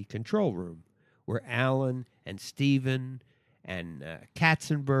the control room, where Alan and Stephen and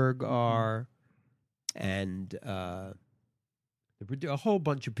Katzenberg are, and a whole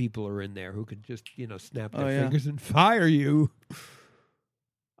bunch of people are in there who could just, snap their fingers and fire you.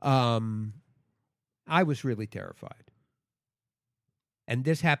 I was really terrified. And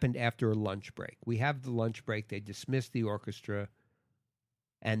this happened after a lunch break. We have the lunch break. They dismiss the orchestra.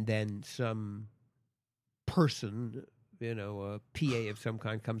 And then some person, a PA of some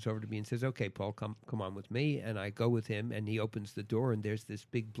kind, comes over to me and says, "Okay, Paul, come on with me." And I go with him, and he opens the door, and there's this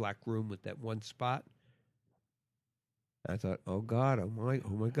big black room with that one spot. I thought, oh, God, oh, my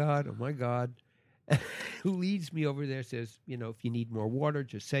God, oh, my God. Leads me over there, says, if you need more water,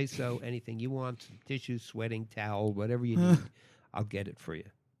 just say so. Anything you want, some tissue, sweating towel, whatever you need, I'll get it for you.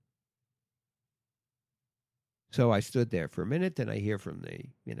 So I stood there for a minute, and I hear from the,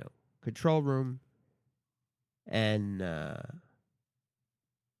 control room, and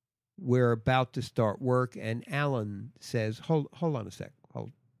we're about to start work, and Alan says, hold on a sec,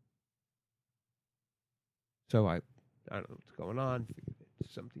 hold. So I don't know what's going on,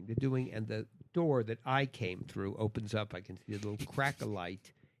 something they're doing, and the door that I came through opens up. I can see a little crack of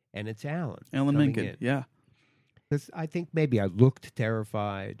light, and it's Alan. Alan Menken, yeah. Because I think maybe I looked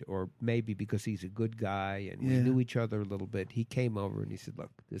terrified, or maybe because he's a good guy and we knew each other a little bit. He came over and he said,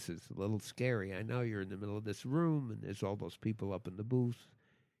 "Look, this is a little scary. I know you're in the middle of this room and there's all those people up in the booth.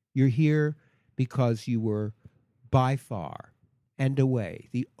 You're here because you were by far and away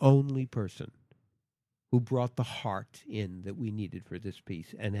the only person who brought the heart in that we needed for this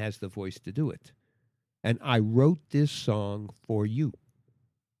piece and has the voice to do it. And I wrote this song for you.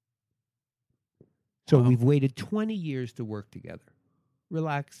 So we've waited 20 years to work together.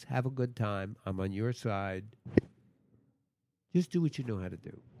 Relax, have a good time. I'm on your side. Just do what you know how to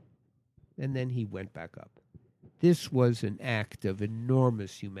do." And then he went back up. This was an act of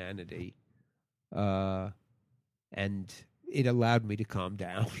enormous humanity, and it allowed me to calm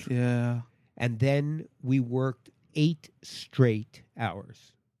down. Yeah. And then we worked 8 straight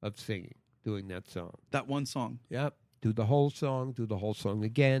hours of singing, doing that song. That one song. Yep. Do the whole song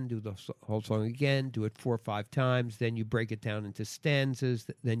again, do the whole song again, do it 4 or 5 times. Then you break it down into stanzas.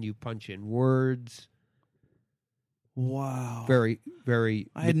 Then you punch in words. Wow. Very, very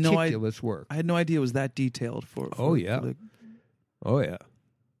meticulous work. I had no idea it was that detailed for Oh, yeah.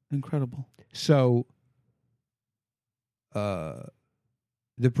 Incredible. So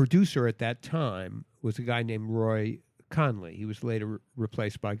the producer at that time was a guy named Roy Conley. He was later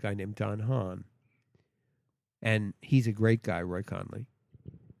replaced by a guy named Don Hahn. And he's a great guy, Roy Conley,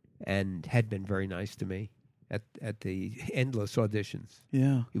 and had been very nice to me at the endless auditions.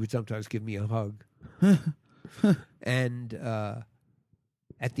 Yeah. He would sometimes give me a hug. And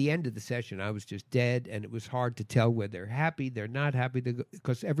at the end of the session, I was just dead, and it was hard to tell whether they're happy, they're not happy,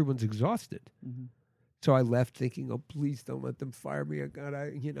 because everyone's exhausted. Mm-hmm. So I left thinking, oh, please don't let them fire me.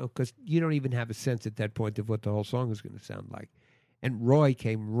 Because you don't even have a sense at that point of what the whole song is going to sound like. And Roy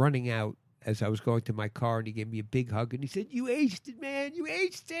came running out as I was going to my car, and he gave me a big hug, and he said, "You aced it, man. You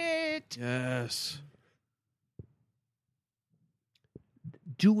aced it." Yes.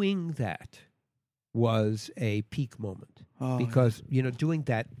 Doing that was a peak moment. Because, doing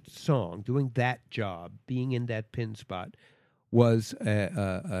that song, doing that job, being in that pin spot was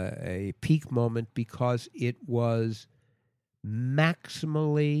a peak moment because it was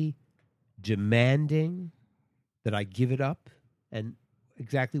maximally demanding that I give it up, and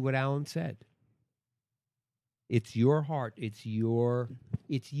exactly what Alan said. It's your heart. It's you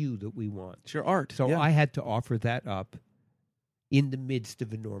that we want. It's your art. So I had to offer that up in the midst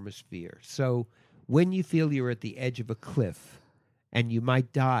of enormous fear. So when you feel you're at the edge of a cliff and you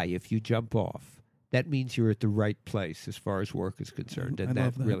might die if you jump off, that means you're at the right place as far as work is concerned. And I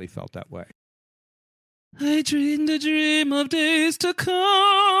love that. really felt that way. I dreamed a dream of days to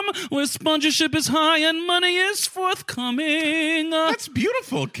come, where sponsorship is high and money is forthcoming. That's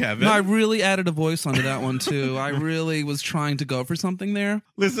beautiful, Kevin. I really added a voice onto that one, too. I really was trying to go for something there.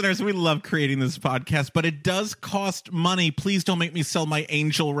 Listeners, we love creating this podcast, but it does cost money. Please don't make me sell my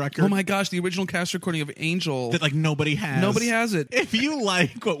Angel record. Oh my gosh, the original cast recording of Angel. That nobody has. Nobody has it. If you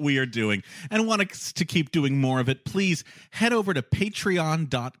like what we are doing and want us to keep doing more of it, please head over to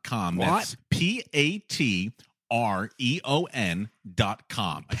patreon.com. What? That's Patreon.com.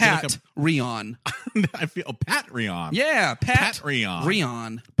 Patreon. I feel Patreon. Yeah, Patreon.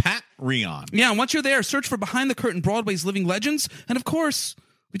 Patreon. Patreon. Yeah, and once you're there, search for Behind the Curtain Broadway's Living Legends. And of course,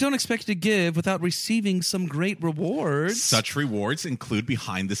 we don't expect you to give without receiving some great rewards. Such rewards include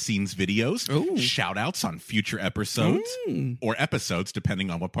behind-the-scenes videos, Ooh. shout-outs on future episodes, or episodes, depending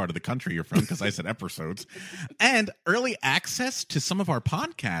on what part of the country you're from, because I said episodes, and early access to some of our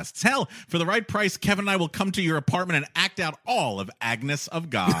podcasts. Hell, for the right price, Kevin and I will come to your apartment and act out all of Agnes of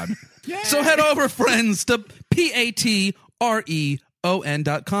God. So head over, friends, to patreon.com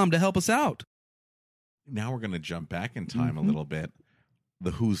to help us out. Now we're going to jump back in time a little bit. The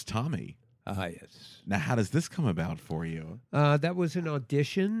Who's Tommy. Yes. Now, how does this come about for you? That was an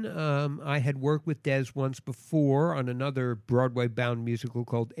audition. I had worked with Des once before on another Broadway-bound musical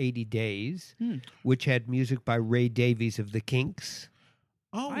called 80 Days, which had music by Ray Davies of the Kinks.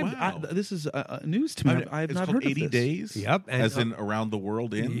 Oh, wow. This is news to me. I've it's not called heard 80 of this. Days? Yep. And, As in around the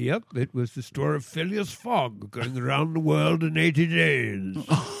world in? Yep. It was the story of Phileas Fogg going around the world in 80 days.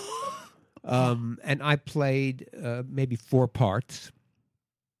 And I played maybe 4 parts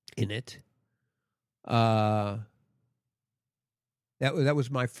in it. That was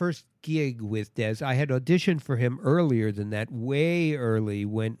my first gig with Des. I had auditioned for him earlier than that, way early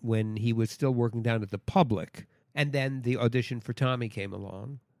when he was still working down at the Public, and then the audition for Tommy came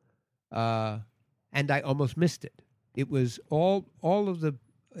along, and I almost missed it. It was all of the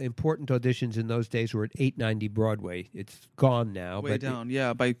important auditions in those days were at 890 Broadway. It's gone now, Way but down,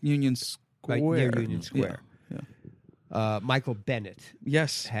 by Union Square. near Union Square. Yeah. Michael Bennett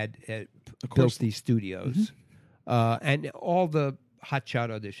Yes. had Of course. built these studios, and all the hotshot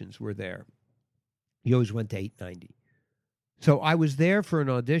auditions were there. He always went to 890. So I was there for an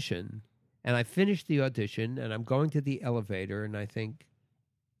audition, and I finished the audition, and I'm going to the elevator, and I think,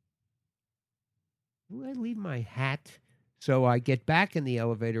 will I leave my hat? So I get back in the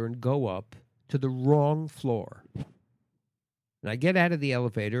elevator and go up to the wrong floor. And I get out of the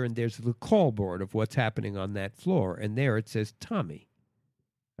elevator, and there's the call board of what's happening on that floor. And there it says Tommy.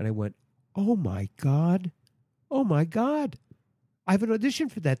 And I went, oh, my God. Oh, my God. I have an audition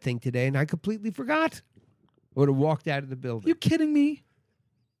for that thing today, and I completely forgot. I would have walked out of the building. You kidding me?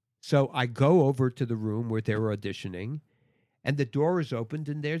 So I go over to the room where they were auditioning, and the door is opened,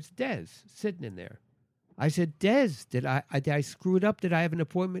 and there's Des sitting in there. I said, Des, did I screw it up? Did I have an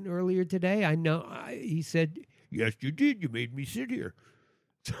appointment earlier today? I know. He said, yes, you did. You made me sit here.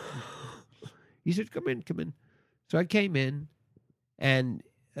 He said, come in. So I came in, and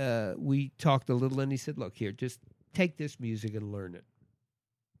we talked a little, and he said, look, here, just take this music and learn it.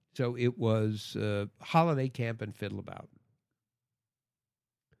 So it was Holiday Camp and Fiddle About.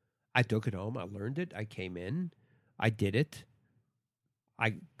 I took it home. I learned it. I came in. I did it.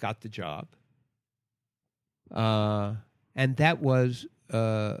 I got the job. And that was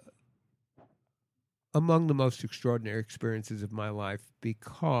among the most extraordinary experiences of my life,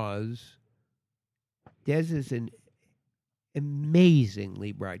 because Des is an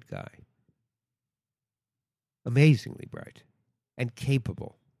amazingly bright guy. Amazingly bright and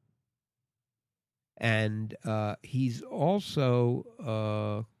capable. And he's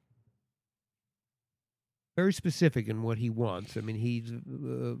also very specific in what he wants. I mean, he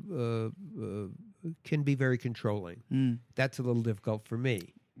can be very controlling. That's a little difficult for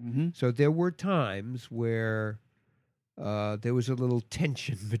me. Mm-hmm. So there were times where there was a little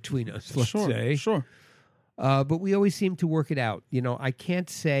tension between us, let's say. Sure. But we always seemed to work it out. You know, I can't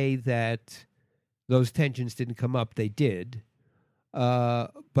say that those tensions didn't come up. They did.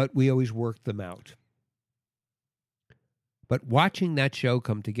 But we always worked them out. But watching that show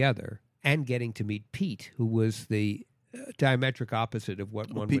come together and getting to meet Pete, who was the diametric opposite of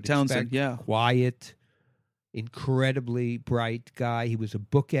what one Pete would Townsend, expect. yeah. Quiet, incredibly bright guy. He was a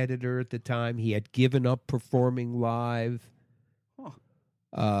book editor at the time. He had given up performing live.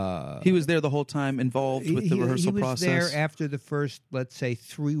 He was there the whole time, involved with the rehearsal process. He was there after the first, let's say,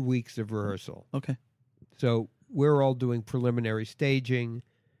 3 weeks of rehearsal. Okay. So we're all doing preliminary staging,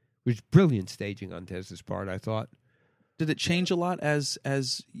 which was brilliant staging on Des's part, I thought. Did it change a lot as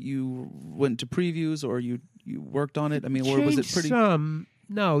you went to previews or you worked on it? I mean, or was it Changed pretty? some.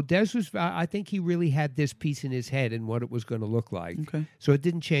 No, Des was. I think he really had this piece in his head and what it was going to look like. Okay. So it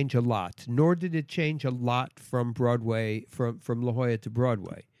didn't change a lot, nor did it change a lot from Broadway, from La Jolla to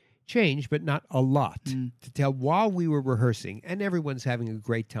Broadway. Changed, but not a lot. To tell while we were rehearsing, and everyone's having a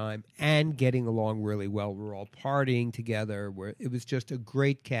great time and getting along really well. We're all partying together. It was just a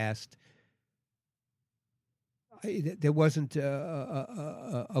great cast. There wasn't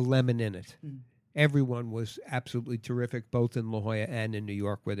a lemon in it. Everyone was absolutely terrific, both in La Jolla and in New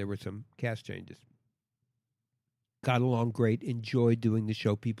York, where there were some cast changes. Got along great, enjoyed doing the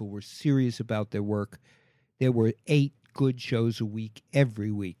show. People were serious about their work. There were 8 good shows a week,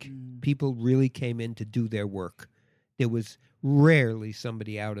 every week. People really came in to do their work. There was rarely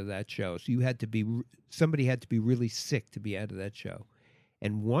somebody out of that show. So somebody had to be really sick to be out of that show.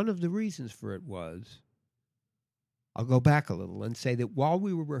 And one of the reasons for it was, I'll go back a little and say that while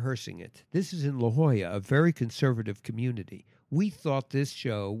we were rehearsing it, this is in La Jolla, a very conservative community. We thought this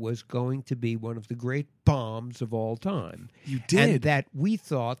show was going to be one of the great bombs of all time. You did. And that we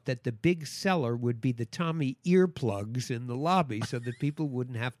thought that the big seller would be the Tommy earplugs in the lobby so that people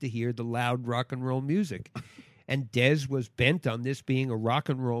wouldn't have to hear the loud rock and roll music. And Des was bent on this being a rock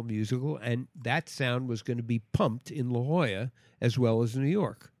and roll musical, and that sound was going to be pumped in La Jolla as well as New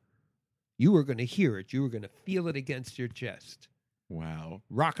York. You were going to hear it. You were going to feel it against your chest. Wow.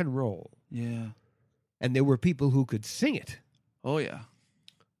 Rock and roll. Yeah. And there were people who could sing it. Oh yeah.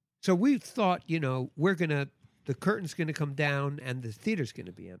 So we thought, the curtain's going to come down and the theater's going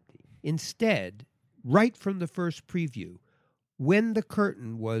to be empty. Instead, right from the first preview, when the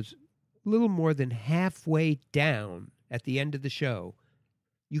curtain was a little more than halfway down at the end of the show,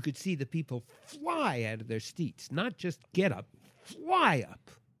 you could see the people fly out of their seats. Not just get up, fly up.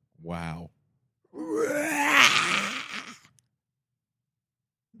 Wow.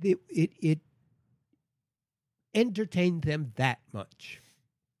 It entertained them that much.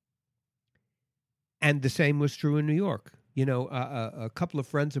 And the same was true in New York. A couple of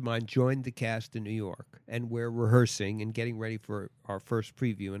friends of mine joined the cast in New York, and we're rehearsing and getting ready for our first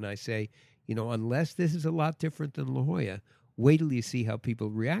preview. And I say, unless this is a lot different than La Jolla, wait till you see how people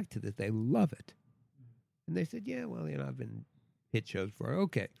react to it. They love it. And they said, yeah, well, I've been hit shows before.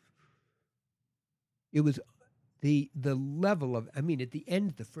 Okay. It was the level of, at the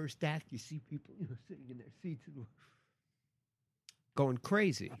end of the first act, you see people, sitting in their seats and going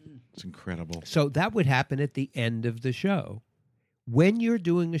crazy. It's incredible. So that would happen at the end of the show. When you're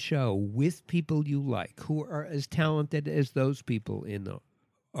doing a show with people you like, who are as talented as those people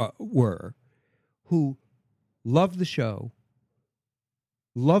were, who love the show,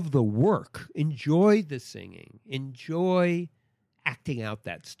 love the work, enjoy the singing, enjoy acting out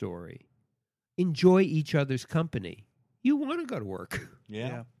that story, enjoy each other's company, you want to go to work.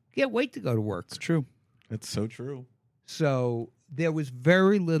 Yeah. Can't wait to go to work. It's true. That's so true. So there was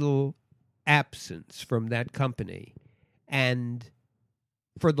very little absence from that company. And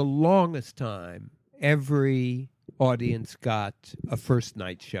for the longest time, every audience got a first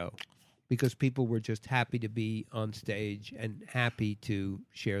night show because people were just happy to be on stage and happy to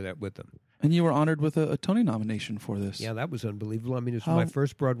share that with them. And you were honored with a Tony nomination for this. Yeah, that was unbelievable. It was my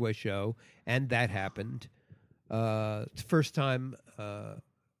first Broadway show, and that happened. It's the first time.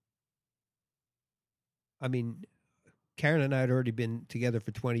 Karen and I had already been together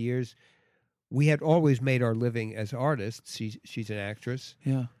for 20 years. We had always made our living as artists. She's an actress.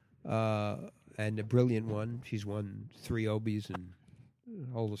 Yeah. And a brilliant one. She's won 3 Obies and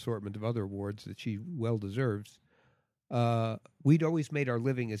a whole assortment of other awards that she well deserves. We'd always made our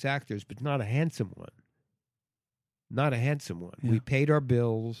living as actors, but not a handsome one. Not a handsome one. Yeah. We paid our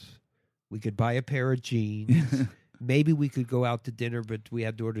bills. We could buy a pair of jeans. Maybe we could go out to dinner, but we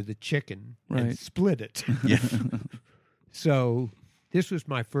had to order the chicken and split it. Yeah. So this was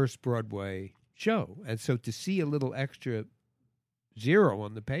my first Broadway show. And so to see a little extra zero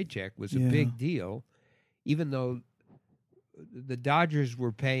on the paycheck was a big deal, even though the Dodgers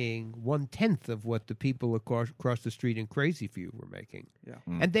were paying 1/10 of what the people across the street in Crazy View were making. Yeah.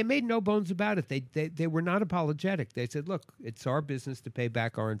 And they made no bones about it. They were not apologetic. They said, look, it's our business to pay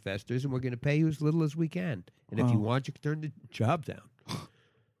back our investors, and we're going to pay you as little as we can. And if you want, you can turn the job down.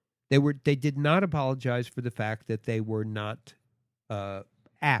 They did not apologize for the fact that they were not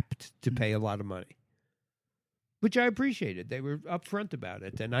apt to pay a lot of money, which I appreciated. They were upfront about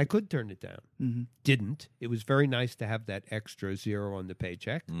it, and I could turn it down. Mm-hmm. Didn't. It was very nice to have that extra zero on the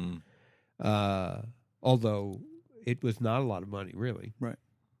paycheck, although it was not a lot of money, really. Right.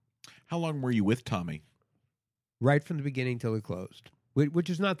 How long were you with Tommy? Right from the beginning till it closed. which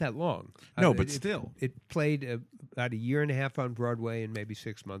is not that long. No, but still. It played about a year and a half on Broadway and maybe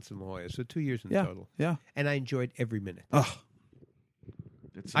 6 months in La Jolla, so 2 years in total. Yeah. And I enjoyed every minute. Oh,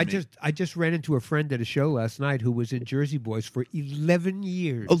 I just ran into a friend at a show last night who was in Jersey Boys for 11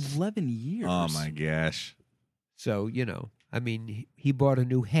 years. 11 years. Oh, my gosh. So, I mean, he bought a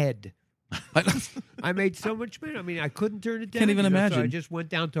new head. I made so much money. I mean, I couldn't turn it down. Can't even So imagine. I just went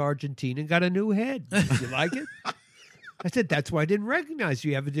down to Argentina and got a new head. Did you like it? I said, that's why I didn't recognize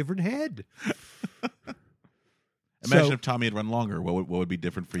you. You have a different head. Imagine if Tommy had run longer. What would be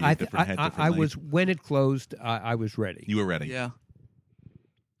different for you? Different head, different I length? was, when it closed, I was ready. You were ready. Yeah.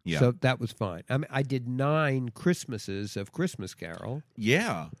 Yeah. So that was fine. I mean, I did 9 Christmases of Christmas Carol.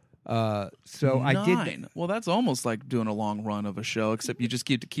 Yeah. So I did. 9. Well, that's almost like doing a long run of a show, except you just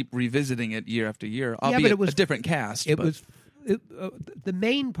get to keep revisiting it year after year. but Albeit it was a different cast. It but- was the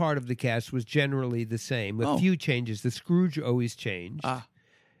main part of the cast was generally the same, with Oh. few changes. The Scrooge always changed, Ah.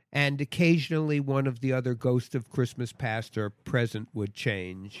 and occasionally one of the other Ghost of Christmas Past or Present would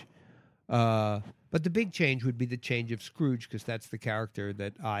change. But the big change would be the change of Scrooge, because that's the character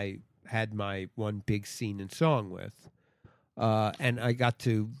that I had my one big scene and song with. And I got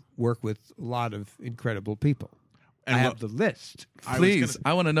to work with a lot of incredible people. And I have the list. Please,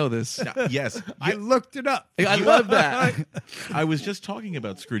 I want to know this. Yes. I looked it up. I love that. I was just talking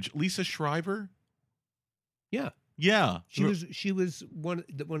about Scrooge. Lisa Shriver? Yeah. Yeah. She was one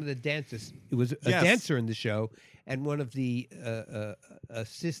of the dancers. It was a Yes. dancer in the show, and one of the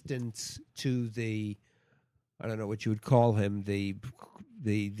assistants to the, I don't know what you would call him, the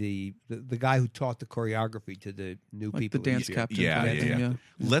guy who taught the choreography to the new Like people. the dance each year. captain. Yeah, kind of yeah, thing, yeah.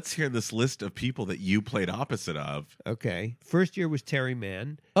 Let's hear this list of people that you played opposite of. Okay. First year was Terry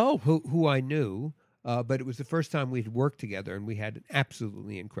Mann, Oh, who I knew, but it was the first time we'd worked together, and we had an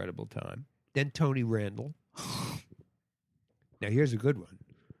absolutely incredible time. Then Tony Randall. Now here's a good one.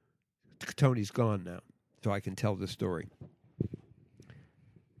 Tony's gone now, so I can tell the story.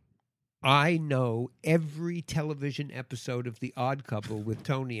 I know every television episode of The Odd Couple with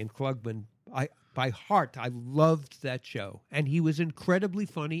Tony and Klugman. By heart, I loved that show, and he was incredibly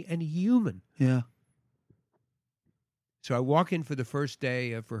funny and human. yeah. So I walk in for the first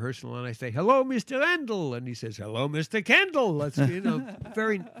day of rehearsal, and I say, "Hello, Mr. Randall," and he says, "Hello, Mr. Kendall." That's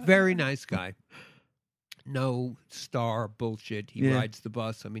very, very nice guy. No star bullshit. He Yeah. rides the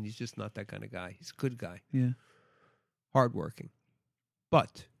bus. I mean, he's just not that kind of guy. He's a good guy, Yeah. hardworking,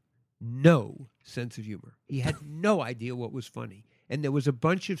 but no sense of humor. He had no idea what was funny, and there was a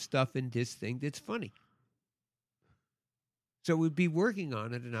bunch of stuff in this thing that's funny. So we'd be working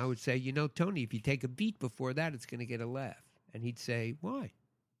on it, and I would say, Tony, if you take a beat before that, it's going to get a laugh. And he'd say, why?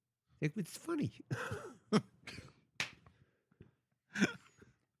 It's funny.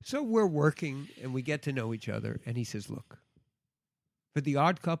 So we're working, and we get to know each other, and he says, look, for The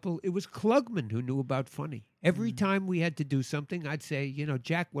Odd Couple, it was Klugman who knew about funny. Every time we had to do something, I'd say,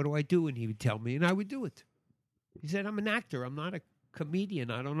 Jack, what do I do? And he would tell me, and I would do it. He said, I'm an actor. I'm not a comedian.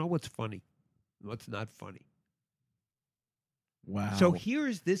 I don't know what's funny, what's not funny. Wow. So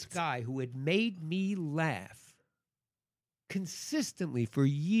here's this guy who had made me laugh consistently for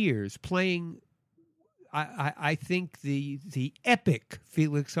years, playing, I think, the epic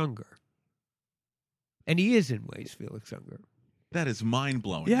Felix Unger. And he is in ways Felix Unger. That is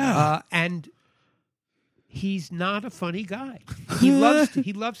mind-blowing. Yeah. And he's not a funny guy. He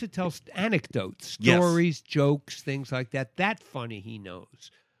loves to tell anecdotes, Yes. stories, jokes, things like that. That funny he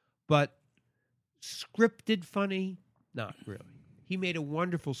knows. But scripted funny, not really. He made a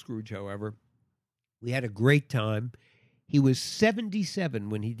wonderful Scrooge, however. We had a great time. He was 77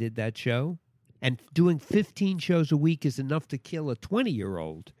 when he did that show, and doing 15 shows a week is enough to kill a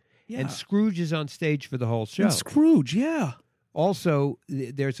 20-year-old. Yeah. And Scrooge is on stage for the whole show. And Scrooge, yeah. Also,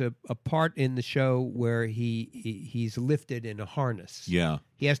 there's a part in the show where he's lifted in a harness. Yeah.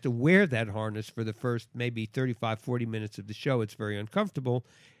 He has to wear that harness for the first maybe 35, 40 minutes of the show. It's very uncomfortable.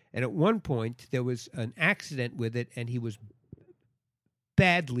 And at one point, there was an accident with it, and he was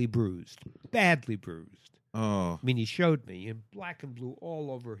badly bruised. Badly bruised. Oh. I mean, he showed me in black and blue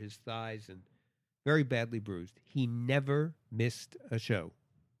all over his thighs and very badly bruised. He never missed a show.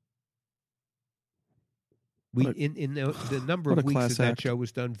 In the number what of a weeks class that act. show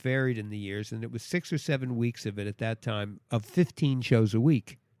was done varied in the years, and it was 6 or 7 weeks of it at that time of 15 shows a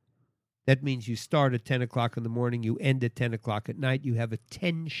week. That means you start at 10 o'clock in the morning, you end at 10 o'clock at night, you have a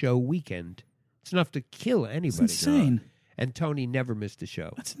 10-show weekend. It's enough to kill anybody. That's insane. And Tony never missed a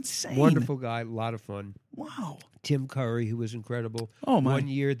show. That's insane. Wonderful guy, a lot of fun. Wow. Tim Curry, who was incredible. Oh, my. One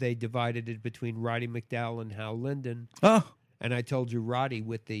year they divided it between Roddy McDowall and Hal Linden. Oh, And I told you Roddy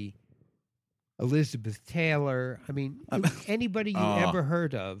with the Elizabeth Taylor. I mean, anybody you ever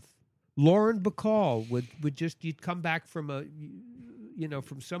heard of. Lauren Bacall would just, you'd come back from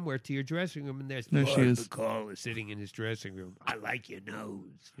from somewhere to your dressing room, and there she is. Bacall is sitting in his dressing room. I like your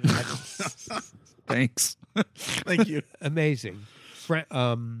nose. Thanks. Thank you. Amazing.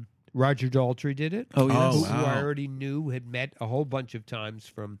 Roger Daltrey did it. Oh, yes. Who I already knew, had met a whole bunch of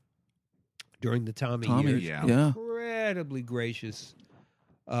times during the Tommy years. Yeah. Incredibly gracious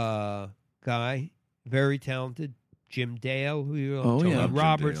guy, very talented. Jim Dale, who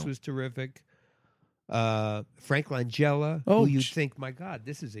Roberts was terrific. Frank Langella, who you'd think, my God,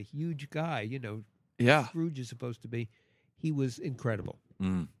 this is a huge guy. Yeah. Scrooge is supposed to be. He was incredible.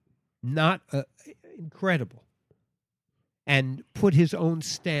 Mm. Incredible. And put his own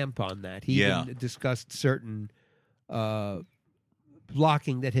stamp on that. He even discussed certain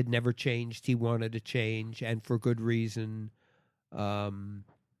blocking that had never changed. He wanted to change, and for good reason.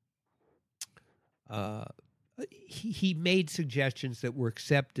 He made suggestions that were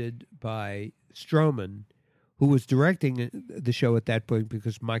accepted by Stroman, who was directing the show at that point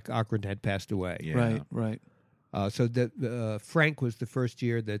because Mike Ockran had passed away. Yeah. Right. So that Frank was the first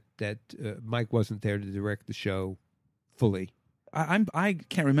year that Mike wasn't there to direct the show fully. I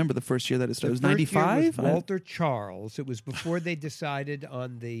can't remember the first year that it started. It was The first year 95. was Walter Charles. It was before they decided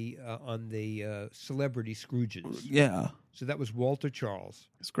on the celebrity Scrooges. Yeah, So that was Walter Charles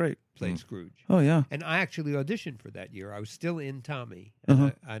it's great. played Scrooge. Oh yeah. And I actually auditioned for that year. I was still in Tommy,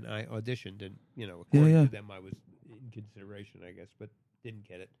 and I auditioned, and according to them, I was in consideration, I guess, but didn't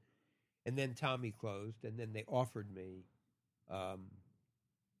get it. And then Tommy closed, and then they offered me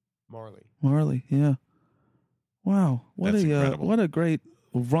Marley. Yeah. Wow. What That's a incredible. what a great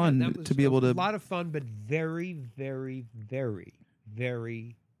run That was to be able to. a lot of fun, but very, very, very,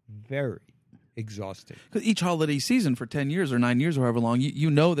 very, very exhausting. 'Cause each holiday season for 10 years or 9 years or however long, you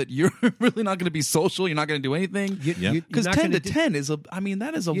know that you're really not going to be social. You're not going to do anything. Because 10 to 10 is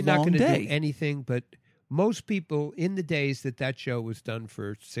that is a you're not long going to day. do anything, but most people in the days that show was done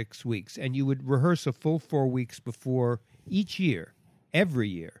for 6 weeks, and you would rehearse a full 4 weeks before each year, every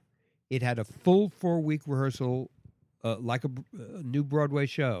year. It had a full 4-week rehearsal, like a new Broadway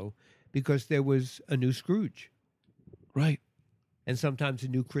show, because there was a new Scrooge. Right. And sometimes a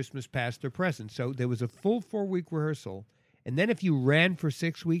new Christmas past or present. So there was a full 4-week rehearsal. And then if you ran for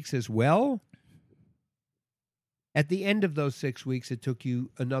 6 weeks as well, at the end of those 6 weeks, it took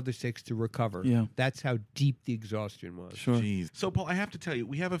you another 6 to recover. Yeah. That's how deep the exhaustion was. Sure. Jeez. So, Paul, I have to tell you,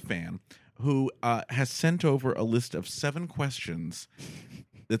 we have a fan who has sent over a list of 7 questions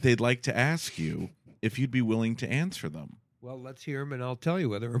that they'd like to ask you if you'd be willing to answer them. Well, let's hear them, and I'll tell you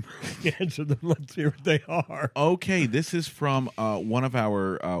whether I'm going to answer them. Let's hear what they are. Okay, this is from one of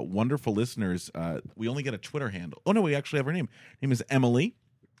our wonderful listeners. We only get a Twitter handle. Oh, no, we actually have her name. Her name is Emily.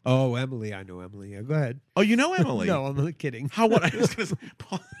 Oh, Emily. I know Emily. Yeah, go ahead. Oh, you know Emily? No, I'm not kidding. What? I was going to say,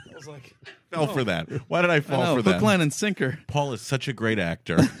 Paul, I was like, fell for that. Why did I fall for that? Hook, line, and sinker. Paul is such a great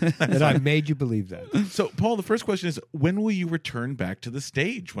actor. And I made you believe that. So, Paul, the first question is, when will you return back to the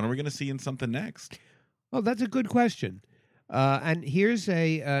stage? When are we going to see you in something next? Well, that's a good question. And here's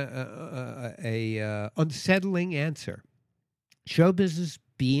a unsettling answer. Show business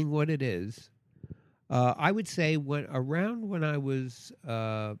being what it is, I would say when I was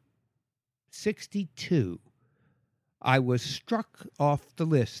 62, I was struck off the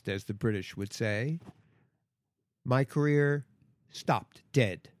list, as the British would say. My career stopped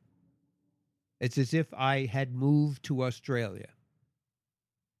dead. It's as if I had moved to Australia.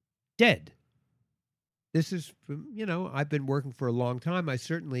 Dead. This is, I've been working for a long time. I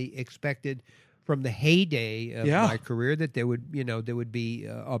certainly expected from the heyday of my career that there would be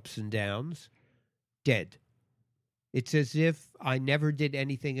ups and downs. Dead. It's as if I never did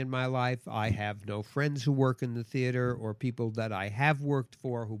anything in my life. I have no friends who work in the theater or people that I have worked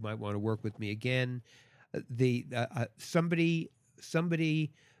for who might want to work with me again. Somebody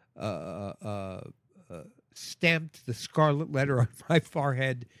stamped the scarlet letter on my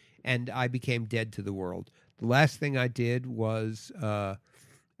forehead, and I became dead to the world. The last thing I did was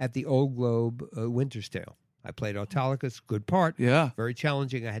at the Old Globe, Winter's Tale. I played Autolycus, good part. Yeah. Very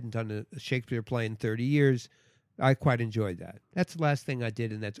challenging. I hadn't done a Shakespeare play in 30 years. I quite enjoyed that. That's the last thing I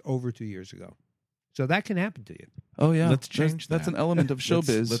did, and that's over 2 years ago. So that can happen to you. Oh, yeah. Let's change That's that. an element of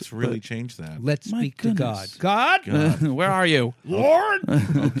showbiz. Let's really change that. Let's My speak to God. goodness. God? Where are you? Lord?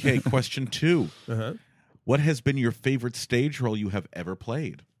 Okay, question 2. Uh-huh. What has been your favorite stage role you have ever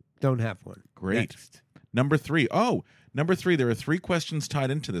played? Don't have one. Great. Next. Number 3. Oh, number 3. There are 3 questions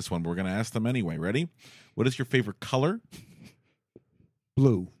tied into this one. We're going to ask them anyway. Ready? What is your favorite color?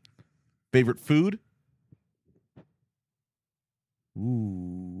 Blue. Favorite food?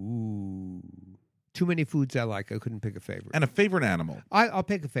 Ooh. too many foods I like. I couldn't pick a favorite. And a favorite animal. I'll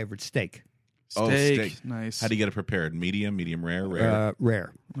pick a favorite: steak. Oh, steak. Nice. How do you get it prepared? Medium rare, rare?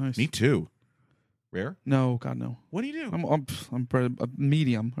 Rare. Nice. Me too. Rare? No, God, no. What do you do? I'm a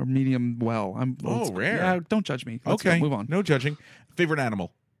medium or medium well. Rare. Yeah, don't judge me. Let's Okay. go, move on. No judging. Favorite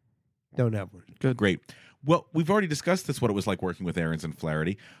animal? Don't have one. Good. Great. Well, we've already discussed this, what it was like working with Aarons and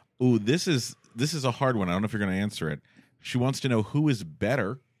Flaherty. Ooh, this is a hard one. I don't know if you're going to answer it. She wants to know who is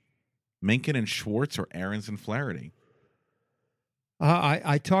better, Menken and Schwartz or Aarons and Flaherty?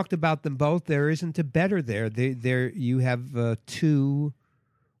 I talked about them both. There isn't a better there. There you have two.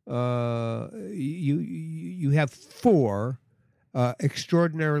 You have four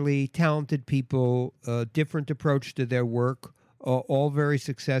extraordinarily talented people, different approach to their work, all very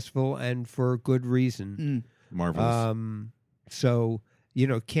successful and for good reason. Marvelous. So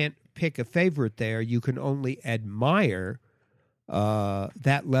can't pick a favorite there. You can only admire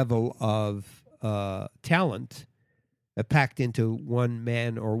that level of talent packed into one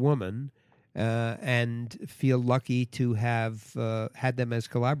man or woman, and feel lucky to have had them as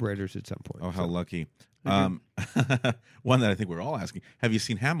collaborators at some point. Oh, how lucky. One that I think we're all asking. Have you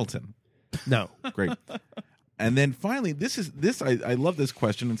seen Hamilton? No. Great. And then finally, I love this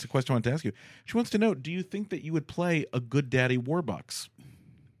question. It's a question I want to ask you. She wants to know, do you think that you would play a good Daddy Warbucks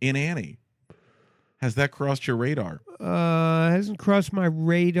in Annie? Has that crossed your radar? Hasn't crossed my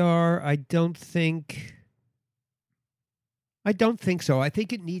radar. I don't think so. I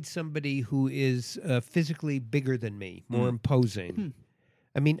think it needs somebody who is physically bigger than me, more imposing.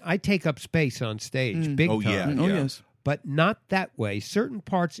 I mean, I take up space on stage, big time. Yeah. Oh, yes. But not that way. Certain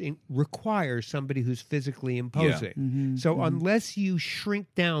parts require somebody who's physically imposing. So unless you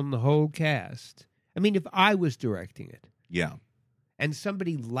shrink down the whole cast, I mean, if I was directing it, Yeah. and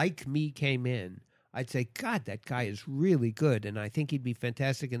somebody like me came in, I'd say, God, that guy is really good, and I think he'd be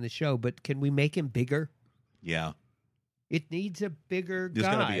fantastic in the show, but can we make him bigger? Yeah. It needs a bigger There's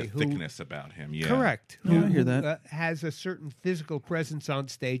guy. got to be a who, thickness about him. Yeah. Correct. Yeah, I hear that. Has a certain physical presence on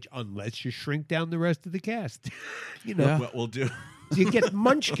stage, unless you shrink down the rest of the cast. Yeah. Well, we'll do. You get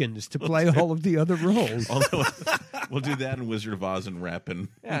munchkins to play all of the other roles. Although we'll do that in Wizard of Oz and rap and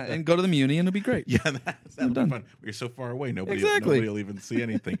Yeah, and go to the Muni and it'll be great. yeah, that'll be done. fun. We're so far away, nobody Exactly. will even see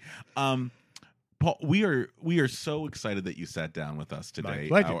anything. Paul, we are so excited that you sat down with us today.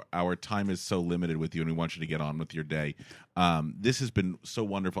 My pleasure. Our time is so limited with you, and we want you to get on with your day. This has been so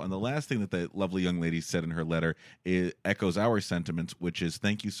wonderful. And the last thing that the lovely young lady said in her letter echoes our sentiments, which is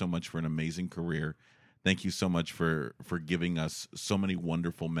thank you so much for an amazing career. Thank you so much for giving us so many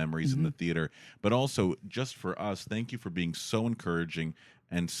wonderful memories in the theater. But also, just for us, thank you for being so encouraging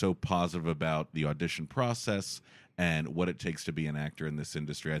and so positive about the audition process and what it takes to be an actor in this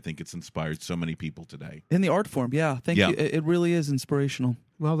industry. I think it's inspired so many people today. In the art form, yeah. Thank Yeah. you. It really is inspirational.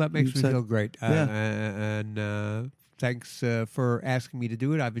 Well, that makes You me said- feel great. Yeah. And thanks for asking me to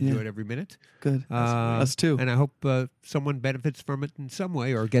do it. I've enjoyed every minute. Good. Us too. And I hope someone benefits from it in some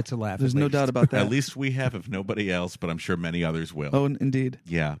way or gets a laugh. There's at no least. doubt about that. At least we have, if nobody else, but I'm sure many others will. Oh, indeed.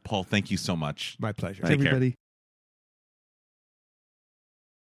 Yeah. Paul, thank you so much. My pleasure. Take care. Everybody.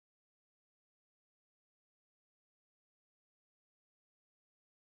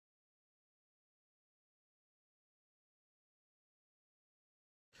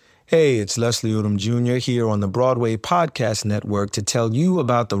 Hey, it's Leslie Odom Jr. here on the Broadway Podcast Network to tell you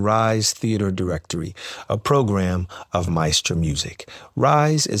about the Rise Theater Directory, a program of Maestro Music.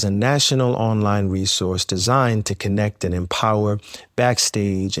 Rise is a national online resource designed to connect and empower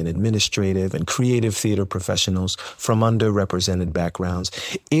backstage and administrative and creative theater professionals from underrepresented backgrounds.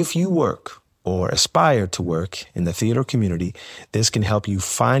 If you work or aspire to work in the theater community, this can help you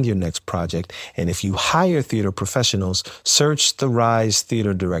find your next project. And if you hire theater professionals, search the Rise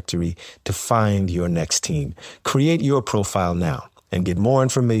Theater Directory to find your next team. Create your profile now and get more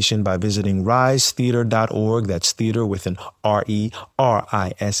information by visiting risetheater.org. That's theater with an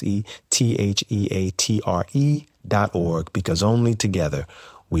RERISETHEATRE.org, because only together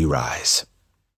we rise.